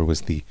 Rebbe, remember,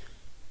 was the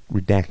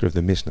redactor of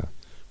the Mishnah,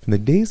 from the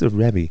days of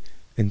Rebbe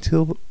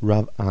until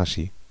Rav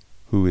Ashi,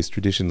 who is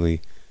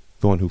traditionally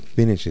the one who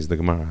finishes the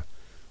Gemara,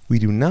 we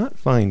do not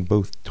find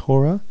both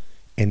Torah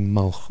and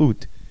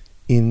Malchut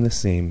in the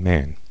same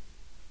man.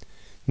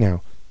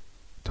 Now,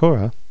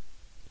 Torah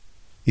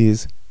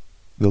is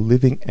the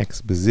living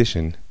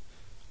exposition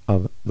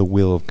of the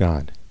will of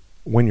God.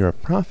 When you're a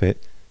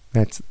prophet,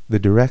 that's the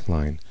direct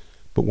line.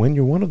 But when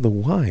you're one of the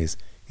wise,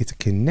 it's a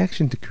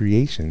connection to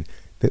creation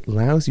that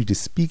allows you to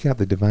speak out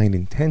the divine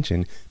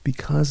intention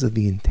because of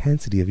the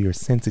intensity of your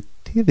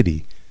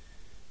sensitivity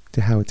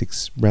to how it's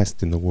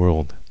expressed in the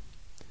world.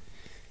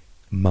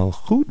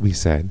 Malchut, we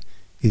said,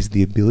 is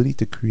the ability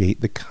to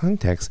create the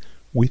context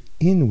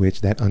within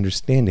which that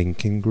understanding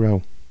can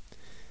grow.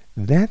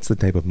 That's the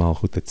type of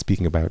Malchut that's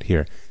speaking about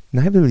here.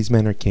 Neither of these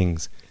men are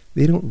kings.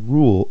 They don't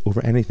rule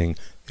over anything.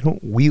 They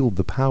don't wield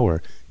the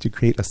power to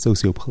create a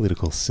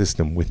socio-political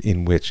system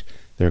within which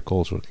their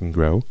culture can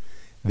grow.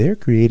 They're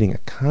creating a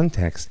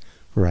context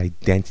for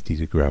identity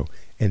to grow,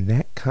 and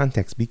that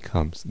context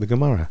becomes the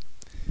Gemara.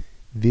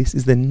 This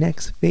is the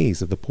next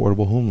phase of the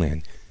portable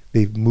homeland.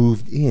 They've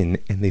moved in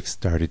and they've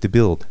started to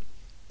build.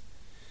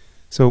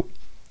 So,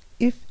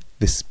 if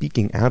the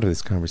speaking out of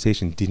this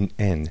conversation didn't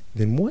end,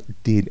 then what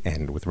did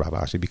end with Rav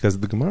Ashi? Because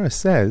the Gemara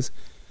says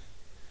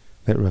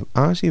that Rav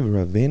Ashi and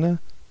Rav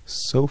Vena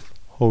sof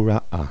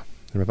hora'ah.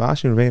 Rav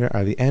Ashi and Rav Vena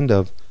are the end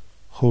of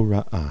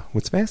hora'ah.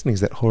 What's fascinating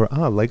is that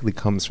hora'ah likely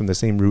comes from the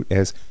same root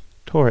as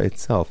Torah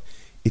itself.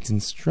 It's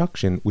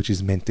instruction which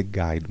is meant to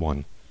guide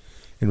one.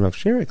 And Rav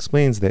Shira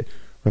explains that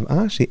Rav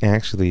Ashi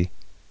actually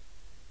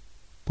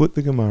put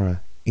the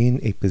Gemara in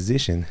a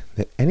position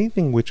that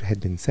anything which had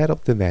been set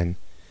up to then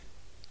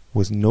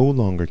was no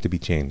longer to be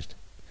changed.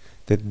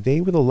 That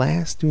they were the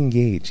last to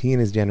engage, he and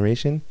his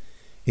generation,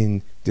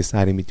 in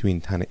deciding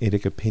between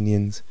Tanaitic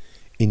opinions,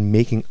 in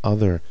making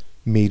other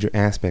major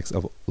aspects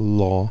of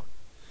law,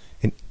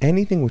 and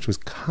anything which was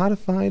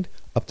codified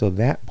up till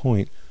that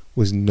point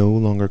was no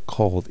longer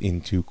called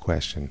into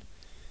question.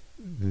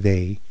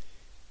 They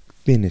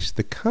finished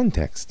the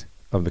context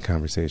of the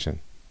conversation.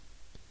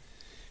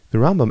 The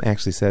Rambam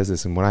actually says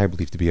this in what I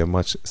believe to be a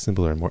much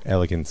simpler and more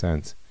elegant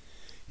sense.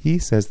 He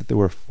says that there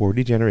were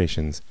 40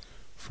 generations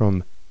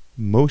from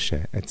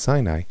Moshe at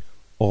Sinai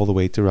all the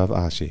way to Rav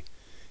Ashi.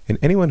 And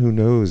anyone who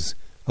knows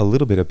a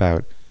little bit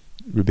about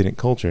rabbinic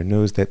culture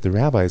knows that the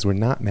rabbis were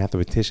not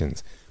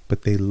mathematicians,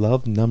 but they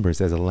loved numbers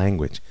as a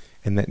language,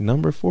 and that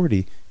number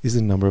 40 is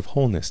the number of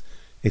wholeness.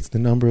 It's the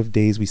number of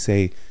days we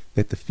say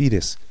that the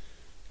fetus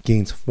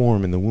gains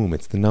form in the womb.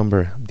 It's the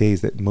number of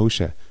days that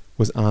Moshe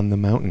was on the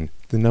mountain,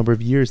 the number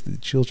of years that the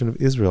children of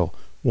Israel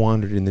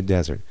wandered in the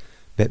desert,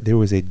 that there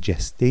was a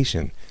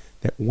gestation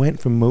that went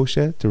from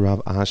Moshe to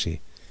Rav Ashi,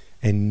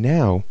 and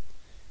now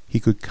he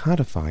could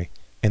codify,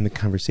 and the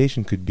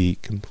conversation could be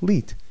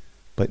complete,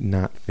 but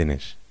not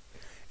finished.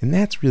 And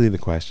that's really the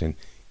question.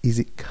 Is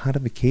it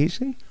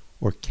codification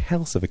or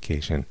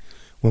calcification?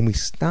 When we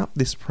stop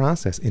this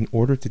process in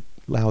order to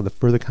allow the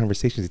further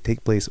conversation to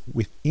take place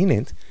within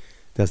it,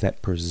 does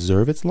that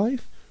preserve its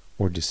life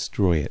or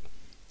destroy it?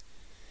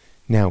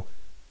 Now,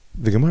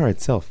 the Gemara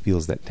itself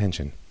feels that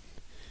tension,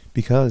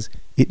 because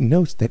it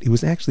notes that it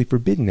was actually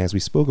forbidden, as we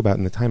spoke about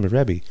in the time of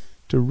Rebbe,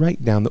 to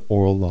write down the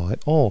oral law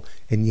at all,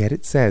 and yet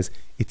it says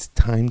it's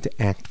time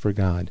to act for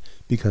God,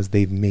 because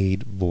they've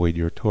made void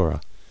your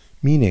Torah,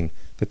 meaning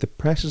that the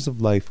pressures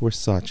of life were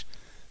such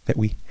that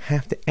we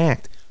have to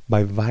act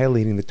by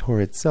violating the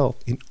Torah itself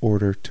in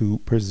order to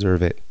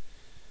preserve it.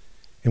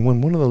 And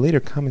when one of the later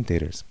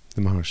commentators,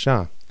 the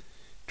Maharsha,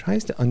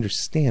 tries to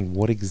understand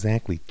what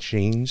exactly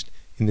changed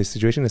in this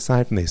situation,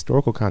 aside from the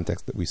historical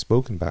context that we've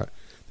spoken about,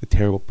 the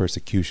terrible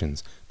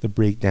persecutions, the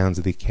breakdowns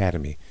of the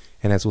academy,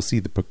 and as we'll see,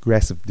 the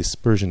progressive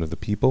dispersion of the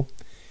people,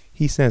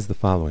 he says the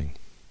following.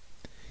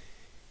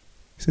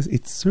 He says,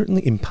 it's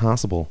certainly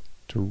impossible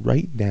to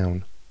write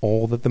down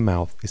all that the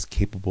mouth is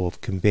capable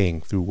of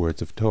conveying through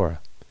words of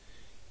Torah.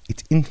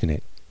 It's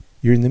infinite.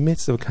 You're in the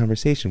midst of a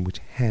conversation which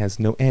has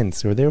no end,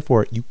 so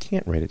therefore you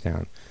can't write it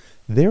down.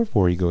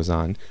 Therefore, he goes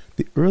on,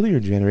 the earlier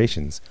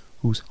generations,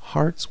 whose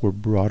hearts were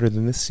broader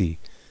than the sea,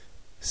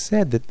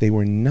 said that they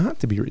were not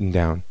to be written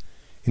down,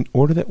 in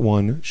order that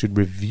one should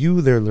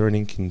review their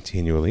learning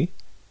continually,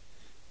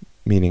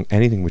 meaning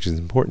anything which is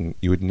important,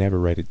 you would never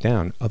write it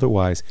down.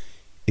 Otherwise,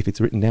 if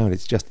it's written down,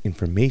 it's just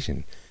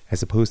information,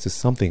 as opposed to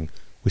something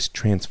which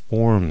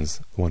transforms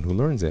the one who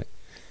learns it.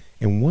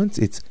 And once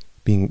it's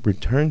being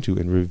returned to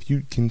and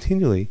reviewed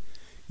continually,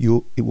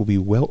 it will be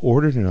well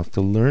ordered enough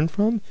to learn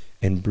from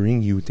and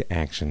bring you to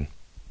action.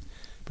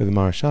 But the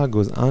Maharsha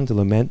goes on to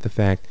lament the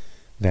fact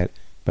that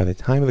by the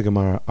time of the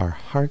Gemara, our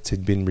hearts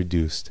had been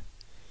reduced,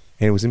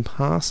 and it was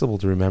impossible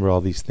to remember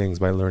all these things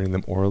by learning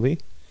them orally.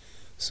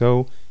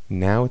 So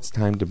now it's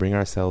time to bring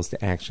ourselves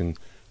to action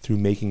through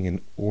making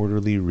an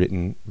orderly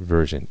written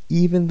version,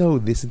 even though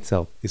this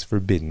itself is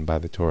forbidden by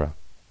the Torah.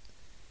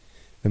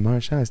 The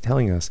Maharsha is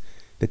telling us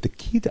that the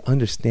key to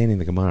understanding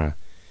the Gemara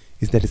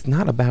is that it's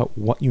not about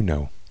what you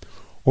know,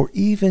 or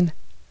even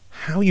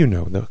how you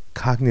know, the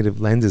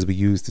cognitive lenses we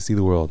use to see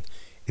the world.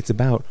 It's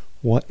about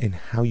what and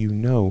how you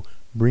know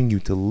bring you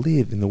to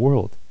live in the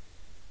world.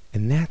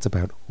 And that's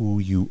about who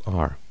you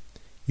are.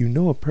 You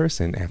know a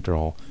person, after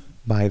all,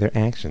 by their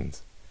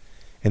actions.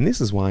 And this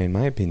is why, in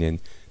my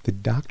opinion, the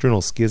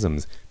doctrinal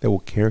schisms that will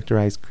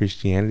characterize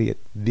Christianity at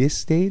this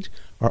stage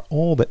are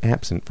all but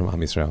absent from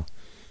Am Yisrael.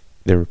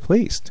 They're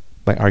replaced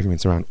by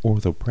arguments around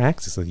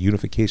orthopraxis, a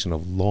unification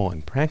of law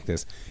and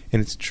practice,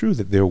 and it's true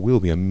that there will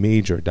be a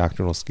major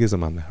doctrinal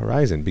schism on the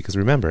horizon, because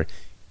remember,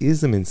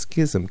 ism and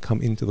schism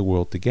come into the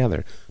world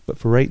together. But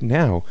for right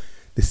now,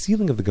 the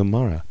sealing of the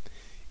Gemara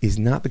is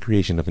not the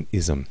creation of an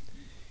ism.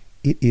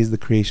 It is the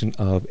creation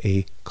of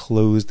a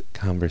closed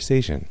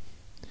conversation.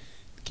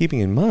 Keeping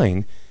in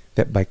mind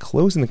that by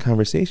closing the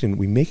conversation,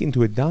 we make it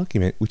into a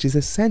document which is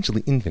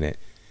essentially infinite,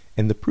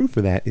 and the proof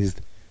of that is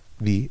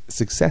the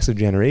successive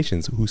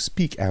generations who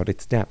speak out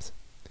its depths.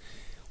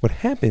 What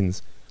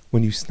happens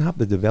when you stop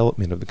the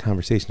development of the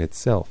conversation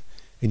itself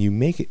and you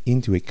make it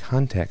into a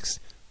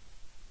context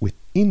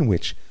within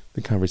which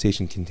the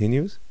conversation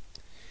continues,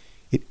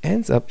 it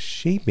ends up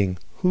shaping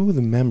who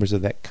the members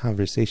of that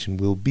conversation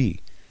will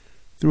be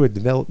through a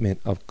development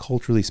of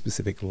culturally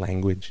specific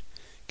language,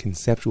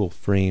 conceptual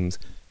frames,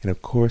 and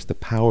of course the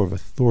power of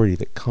authority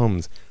that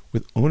comes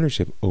with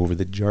ownership over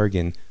the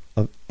jargon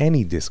of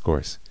any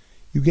discourse.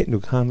 You get into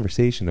a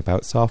conversation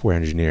about software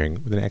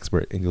engineering with an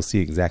expert and you'll see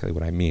exactly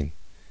what I mean.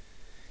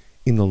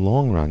 In the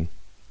long run,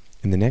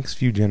 in the next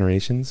few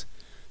generations,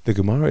 the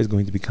Gemara is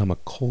going to become a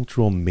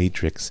cultural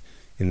matrix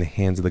in the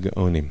hands of the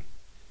Gaonim.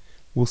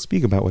 We'll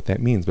speak about what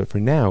that means, but for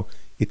now,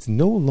 it's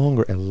no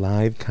longer a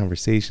live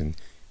conversation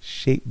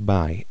shaped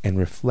by and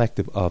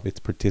reflective of its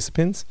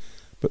participants,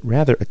 but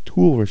rather a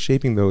tool for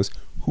shaping those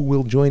who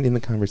will join in the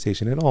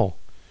conversation at all.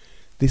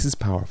 This is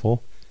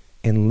powerful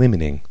and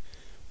limiting,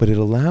 but it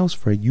allows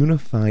for a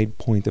unified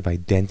point of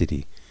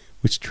identity,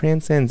 which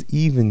transcends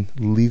even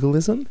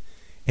legalism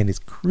and is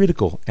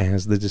critical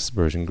as the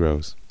dispersion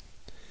grows.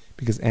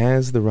 Because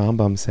as the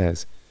Rambam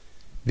says,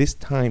 this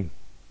time,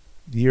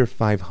 the year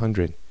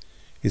 500,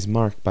 is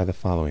marked by the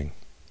following,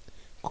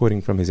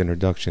 quoting from his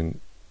introduction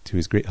to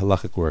his great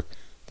halachic work,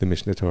 the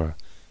Mishnah Torah.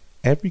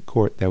 Every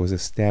court that was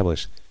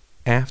established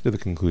after the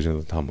conclusion of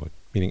the Talmud,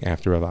 meaning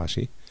after Rav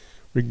Ashi,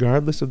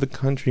 regardless of the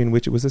country in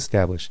which it was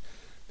established,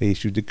 they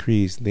issued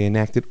decrees, they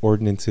enacted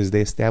ordinances,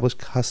 they established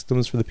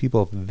customs for the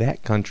people of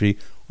that country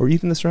or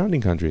even the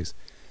surrounding countries.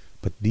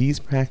 But these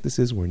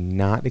practices were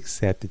not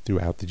accepted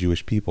throughout the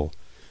Jewish people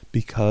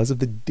because of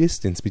the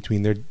distance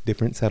between their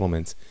different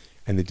settlements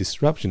and the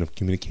disruption of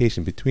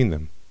communication between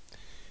them.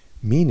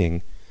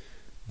 Meaning,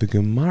 the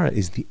Gemara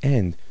is the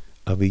end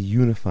of a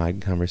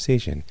unified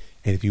conversation.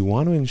 And if you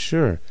want to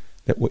ensure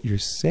that what you're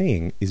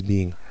saying is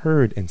being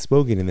heard and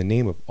spoken in the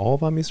name of all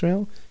of Am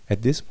Yisrael,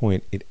 at this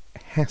point it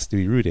has to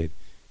be rooted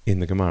in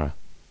the Gemara.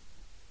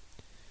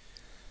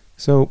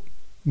 So,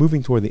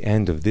 moving toward the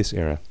end of this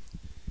era,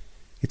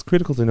 it's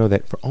critical to know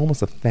that for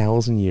almost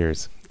 1,000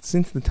 years,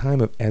 since the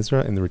time of Ezra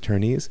and the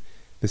returnees,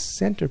 the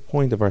center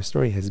point of our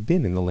story has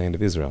been in the land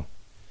of Israel.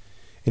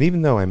 And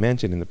even though I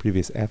mentioned in the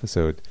previous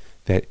episode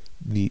that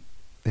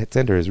that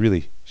center has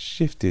really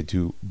shifted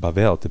to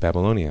Babel, to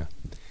Babylonia,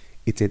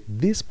 it's at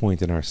this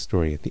point in our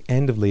story, at the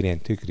end of late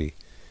antiquity,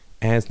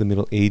 as the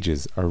Middle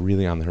Ages are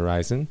really on the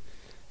horizon,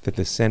 that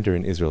the center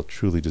in Israel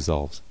truly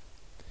dissolves.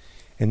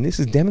 And this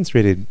is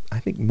demonstrated, I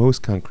think,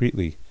 most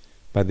concretely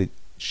by the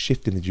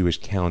shift in the Jewish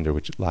calendar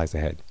which lies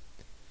ahead.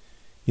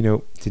 You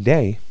know,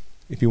 today,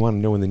 if you want to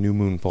know when the new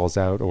moon falls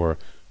out, or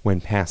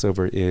when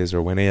Passover is,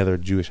 or when any other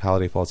Jewish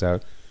holiday falls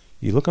out,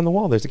 you look on the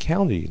wall, there's a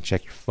calendar, you can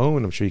check your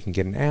phone, I'm sure you can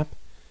get an app.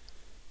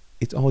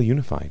 It's all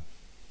unified.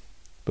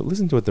 But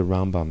listen to what the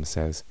Rambam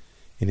says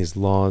in his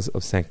Laws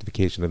of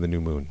Sanctification of the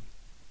New Moon.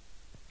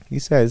 He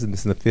says, and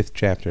this is in the 5th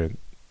chapter,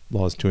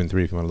 Laws 2 and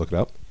 3 if you want to look it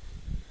up,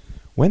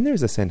 when there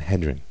is a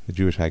Sanhedrin, the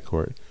Jewish High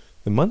Court,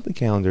 the monthly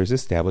calendar is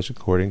established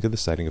according to the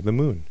sighting of the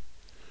moon.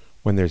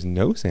 When there's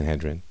no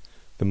Sanhedrin,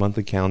 the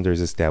monthly calendar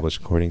is established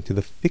according to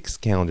the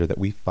fixed calendar that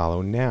we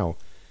follow now,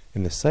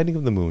 and the sighting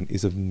of the moon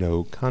is of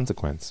no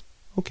consequence.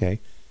 Okay,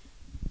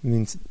 it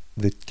means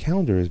the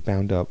calendar is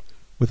bound up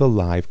with a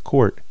live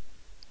court.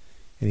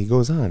 And he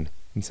goes on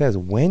and says,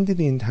 when did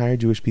the entire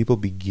Jewish people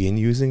begin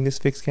using this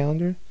fixed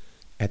calendar?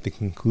 At the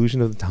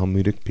conclusion of the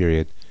Talmudic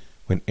period,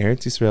 when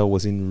Eretz Yisrael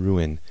was in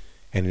ruin,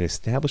 and an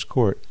established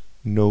court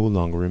no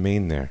longer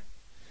remained there.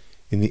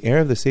 In the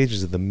era of the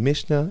sages of the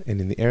Mishnah,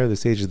 and in the era of the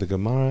sages of the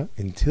Gemara,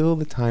 until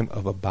the time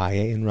of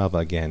Abaye and Rava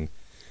again,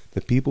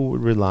 the people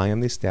would rely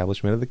on the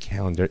establishment of the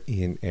calendar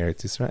in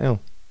Eretz Yisrael.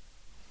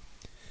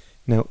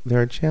 Now,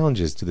 there are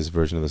challenges to this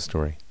version of the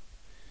story.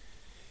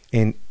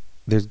 And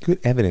there's good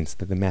evidence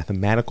that the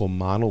mathematical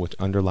model which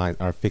underlies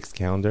our fixed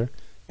calendar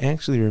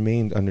actually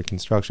remained under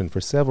construction for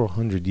several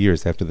hundred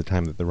years after the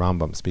time that the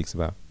Rambam speaks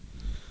about.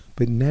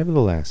 But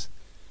nevertheless,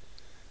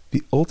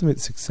 the ultimate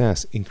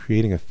success in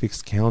creating a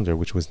fixed calendar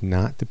which was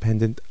not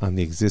dependent on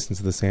the existence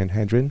of the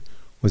Sanhedrin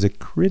was a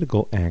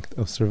critical act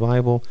of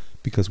survival,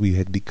 because we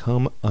had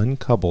become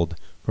uncoupled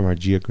from our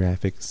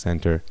geographic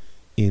center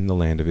in the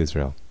land of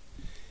Israel.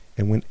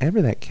 And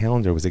whenever that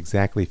calendar was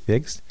exactly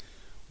fixed,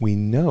 we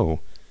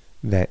know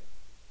that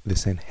the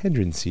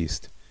Sanhedrin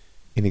ceased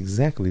in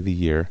exactly the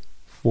year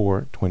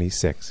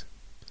 426.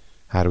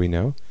 How do we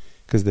know?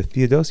 Because the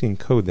Theodosian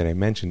Code that I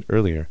mentioned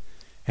earlier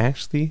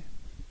actually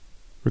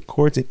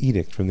records an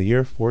edict from the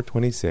year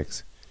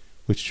 426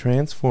 which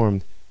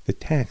transformed the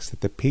tax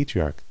that the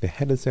patriarch, the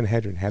head of the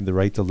Sanhedrin, had the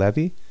right to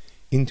levy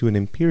into an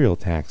imperial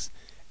tax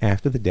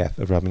after the death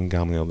of Rabban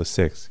Gamliel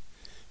VI.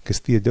 Because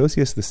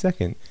Theodosius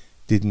II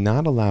did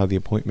not allow the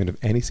appointment of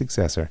any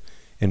successor,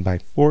 and by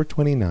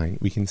 429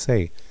 we can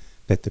say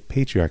that the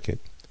patriarchate,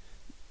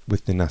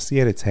 with the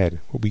Nasi at its head,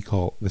 what we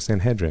call the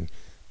Sanhedrin,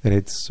 that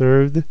had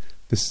served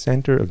the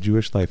center of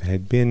Jewish life,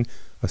 had been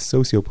a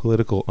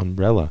socio-political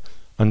umbrella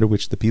under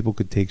which the people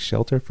could take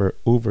shelter for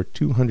over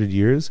 200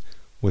 years,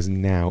 was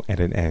now at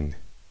an end.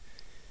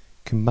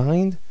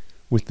 Combined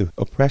with the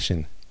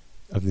oppression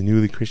of the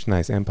newly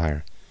Christianized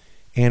empire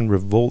and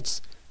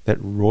revolts that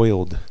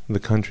roiled the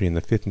country in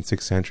the 5th and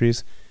 6th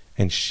centuries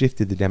and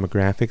shifted the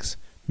demographics,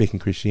 making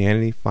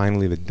Christianity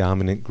finally the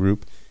dominant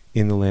group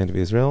in the land of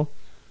Israel,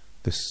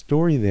 the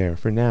story there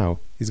for now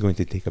is going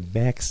to take a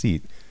back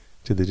seat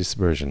to the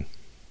dispersion.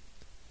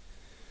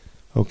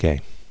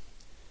 Okay,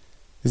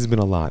 this has been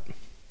a lot,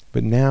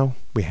 but now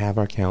we have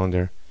our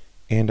calendar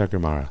and our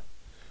Gemara.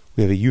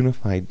 We have a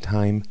unified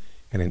time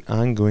and an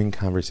ongoing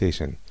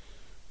conversation,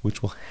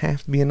 which will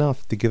have to be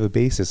enough to give a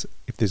basis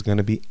if there's going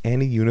to be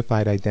any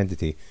unified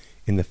identity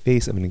in the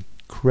face of an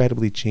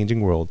incredibly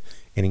changing world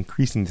and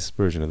increasing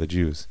dispersion of the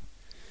Jews.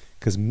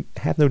 Because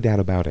have no doubt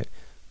about it,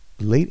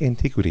 late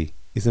antiquity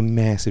is a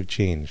massive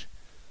change.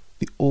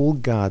 The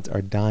old gods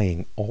are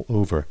dying all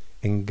over,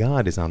 and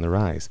God is on the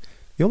rise.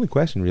 The only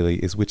question really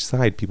is which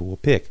side people will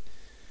pick.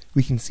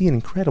 We can see an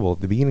incredible,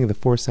 at the beginning of the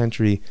 4th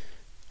century,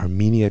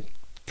 Armenia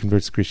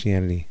converts to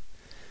Christianity.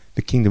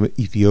 The kingdom of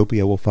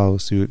Ethiopia will follow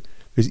suit.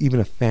 There's even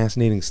a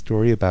fascinating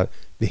story about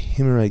the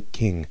Himmerite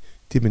king,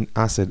 Ibn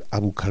Asad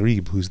Abu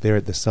Karib, who's there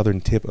at the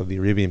southern tip of the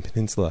Arabian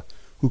Peninsula,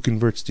 who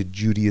converts to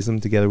Judaism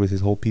together with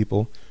his whole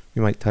people.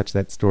 We might touch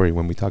that story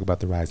when we talk about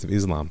the rise of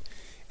Islam.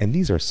 And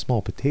these are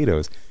small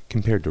potatoes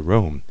compared to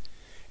Rome.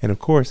 And of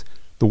course,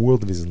 the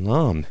world of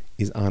Islam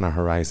is on our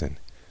horizon.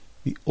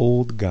 The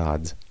old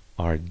gods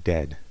are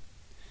dead.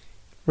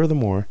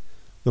 Furthermore,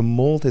 the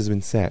mold has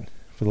been set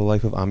for the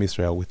life of Am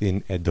Yisrael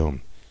within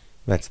Edom.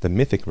 That's the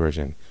mythic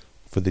version,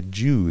 for the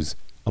Jews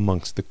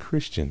amongst the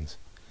Christians.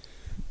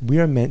 We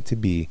are meant to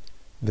be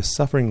the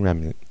suffering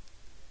remnant,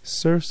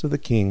 serfs of the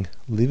king,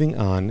 living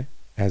on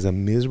as a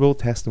miserable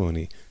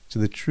testimony to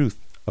the truth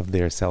of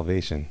their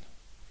salvation.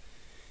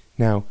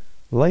 Now,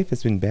 life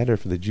has been better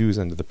for the Jews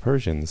under the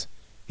Persians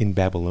in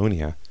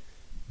Babylonia,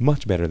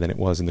 much better than it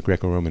was in the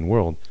Greco-Roman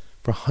world,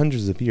 for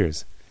hundreds of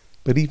years.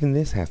 But even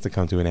this has to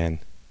come to an end,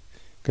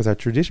 because our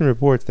tradition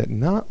reports that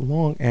not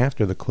long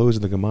after the close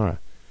of the Gemara,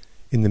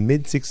 in the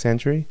mid-6th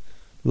century,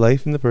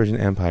 life in the Persian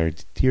Empire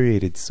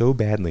deteriorated so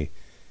badly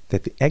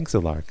that the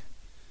exilarch,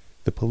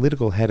 the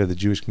political head of the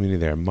Jewish community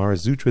there,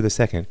 Marzutra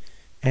II,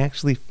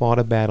 actually fought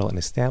a battle and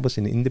established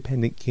an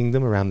independent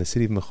kingdom around the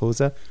city of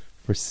Mechoza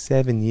for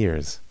 7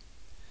 years.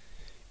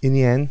 In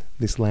the end,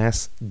 this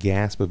last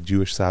gasp of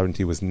Jewish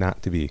sovereignty was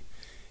not to be.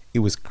 It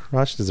was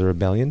crushed as a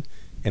rebellion,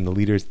 and the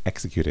leaders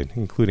executed,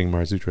 including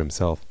Mar Zutra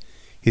himself.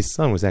 His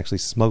son was actually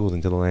smuggled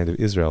into the land of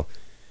Israel,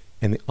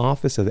 and the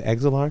office of the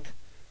exilarch,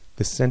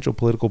 the central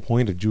political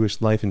point of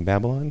Jewish life in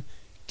Babylon,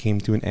 came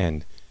to an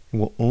end,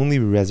 and will only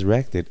be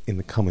resurrected in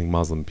the coming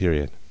Muslim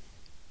period.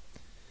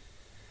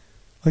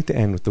 I'd like to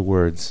end with the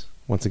words,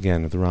 once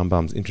again, of the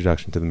Rambam's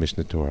introduction to the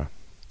Mishnah Torah.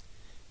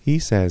 He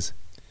says,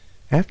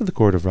 after the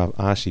court of Rav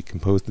Ashi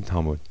composed the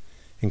Talmud,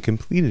 and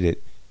completed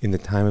it in the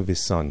time of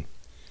his son,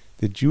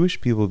 the Jewish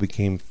people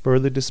became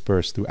further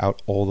dispersed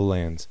throughout all the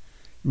lands,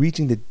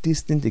 reaching the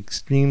distant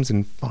extremes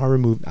and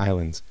far-removed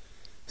islands.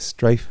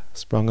 Strife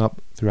sprung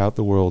up throughout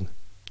the world.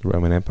 The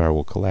Roman Empire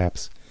will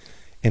collapse,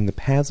 and the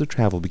paths of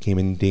travel became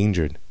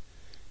endangered.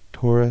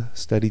 Torah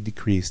study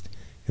decreased,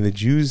 and the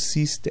Jews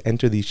ceased to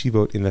enter the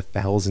yeshivot in the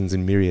thousands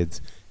and myriads,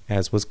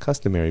 as was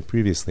customary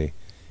previously.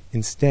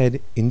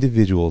 Instead,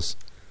 individuals,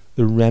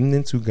 the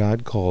remnants who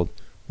God called,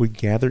 would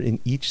gather in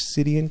each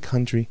city and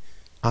country,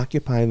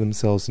 occupy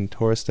themselves in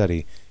Torah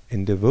study,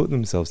 and devote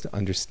themselves to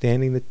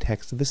understanding the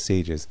text of the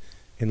sages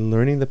and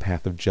learning the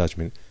path of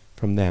judgment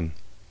from them.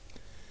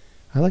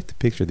 I like to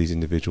picture these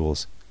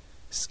individuals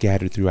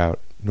scattered throughout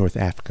North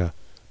Africa,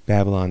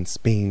 Babylon,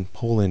 Spain,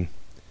 Poland.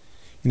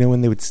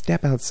 When they would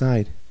step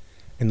outside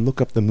and look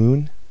up the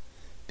moon,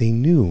 they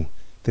knew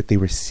that they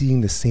were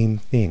seeing the same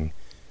thing,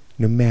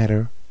 no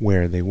matter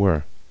where they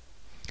were.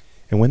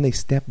 And when they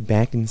stepped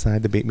back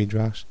inside the Beit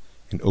Midrash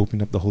and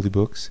opened up the holy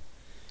books,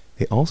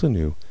 they also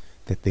knew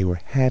that they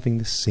were having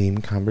the same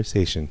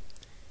conversation,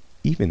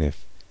 even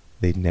if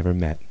they'd never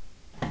met.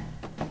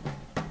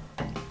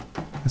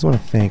 I just want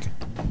to thank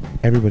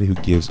everybody who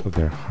gives of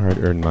their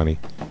hard-earned money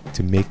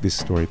to make this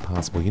story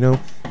possible.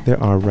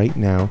 There are right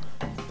now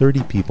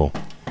 30 people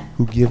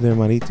who give their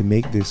money to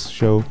make this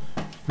show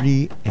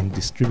free and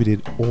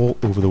distributed all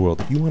over the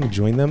world. If you want to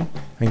join them,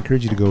 I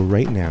encourage you to go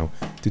right now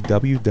to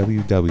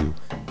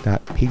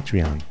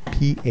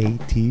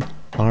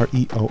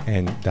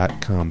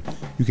www.patreon.com.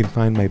 You can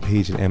find my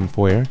page at M.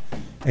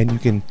 and you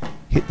can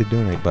hit the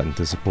donate button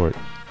to support.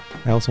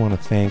 I also want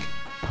to thank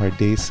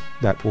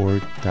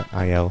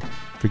pardes.org.il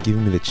for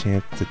giving me the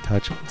chance to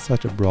touch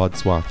such a broad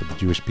swath of the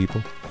Jewish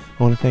people.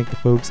 I want to thank the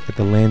folks at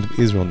the Land of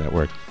Israel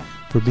Network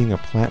for being a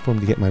platform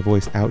to get my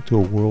voice out to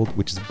a world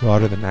which is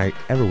broader than I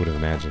ever would have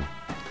imagined.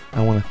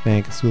 I want to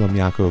thank Sulam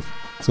Yaakov,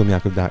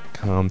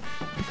 SulamYaakov.com,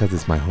 because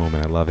it's my home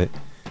and I love it.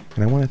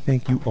 And I want to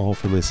thank you all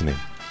for listening.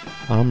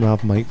 I'm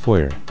Rav Mike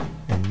Feuer,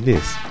 and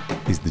this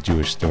is The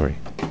Jewish Story.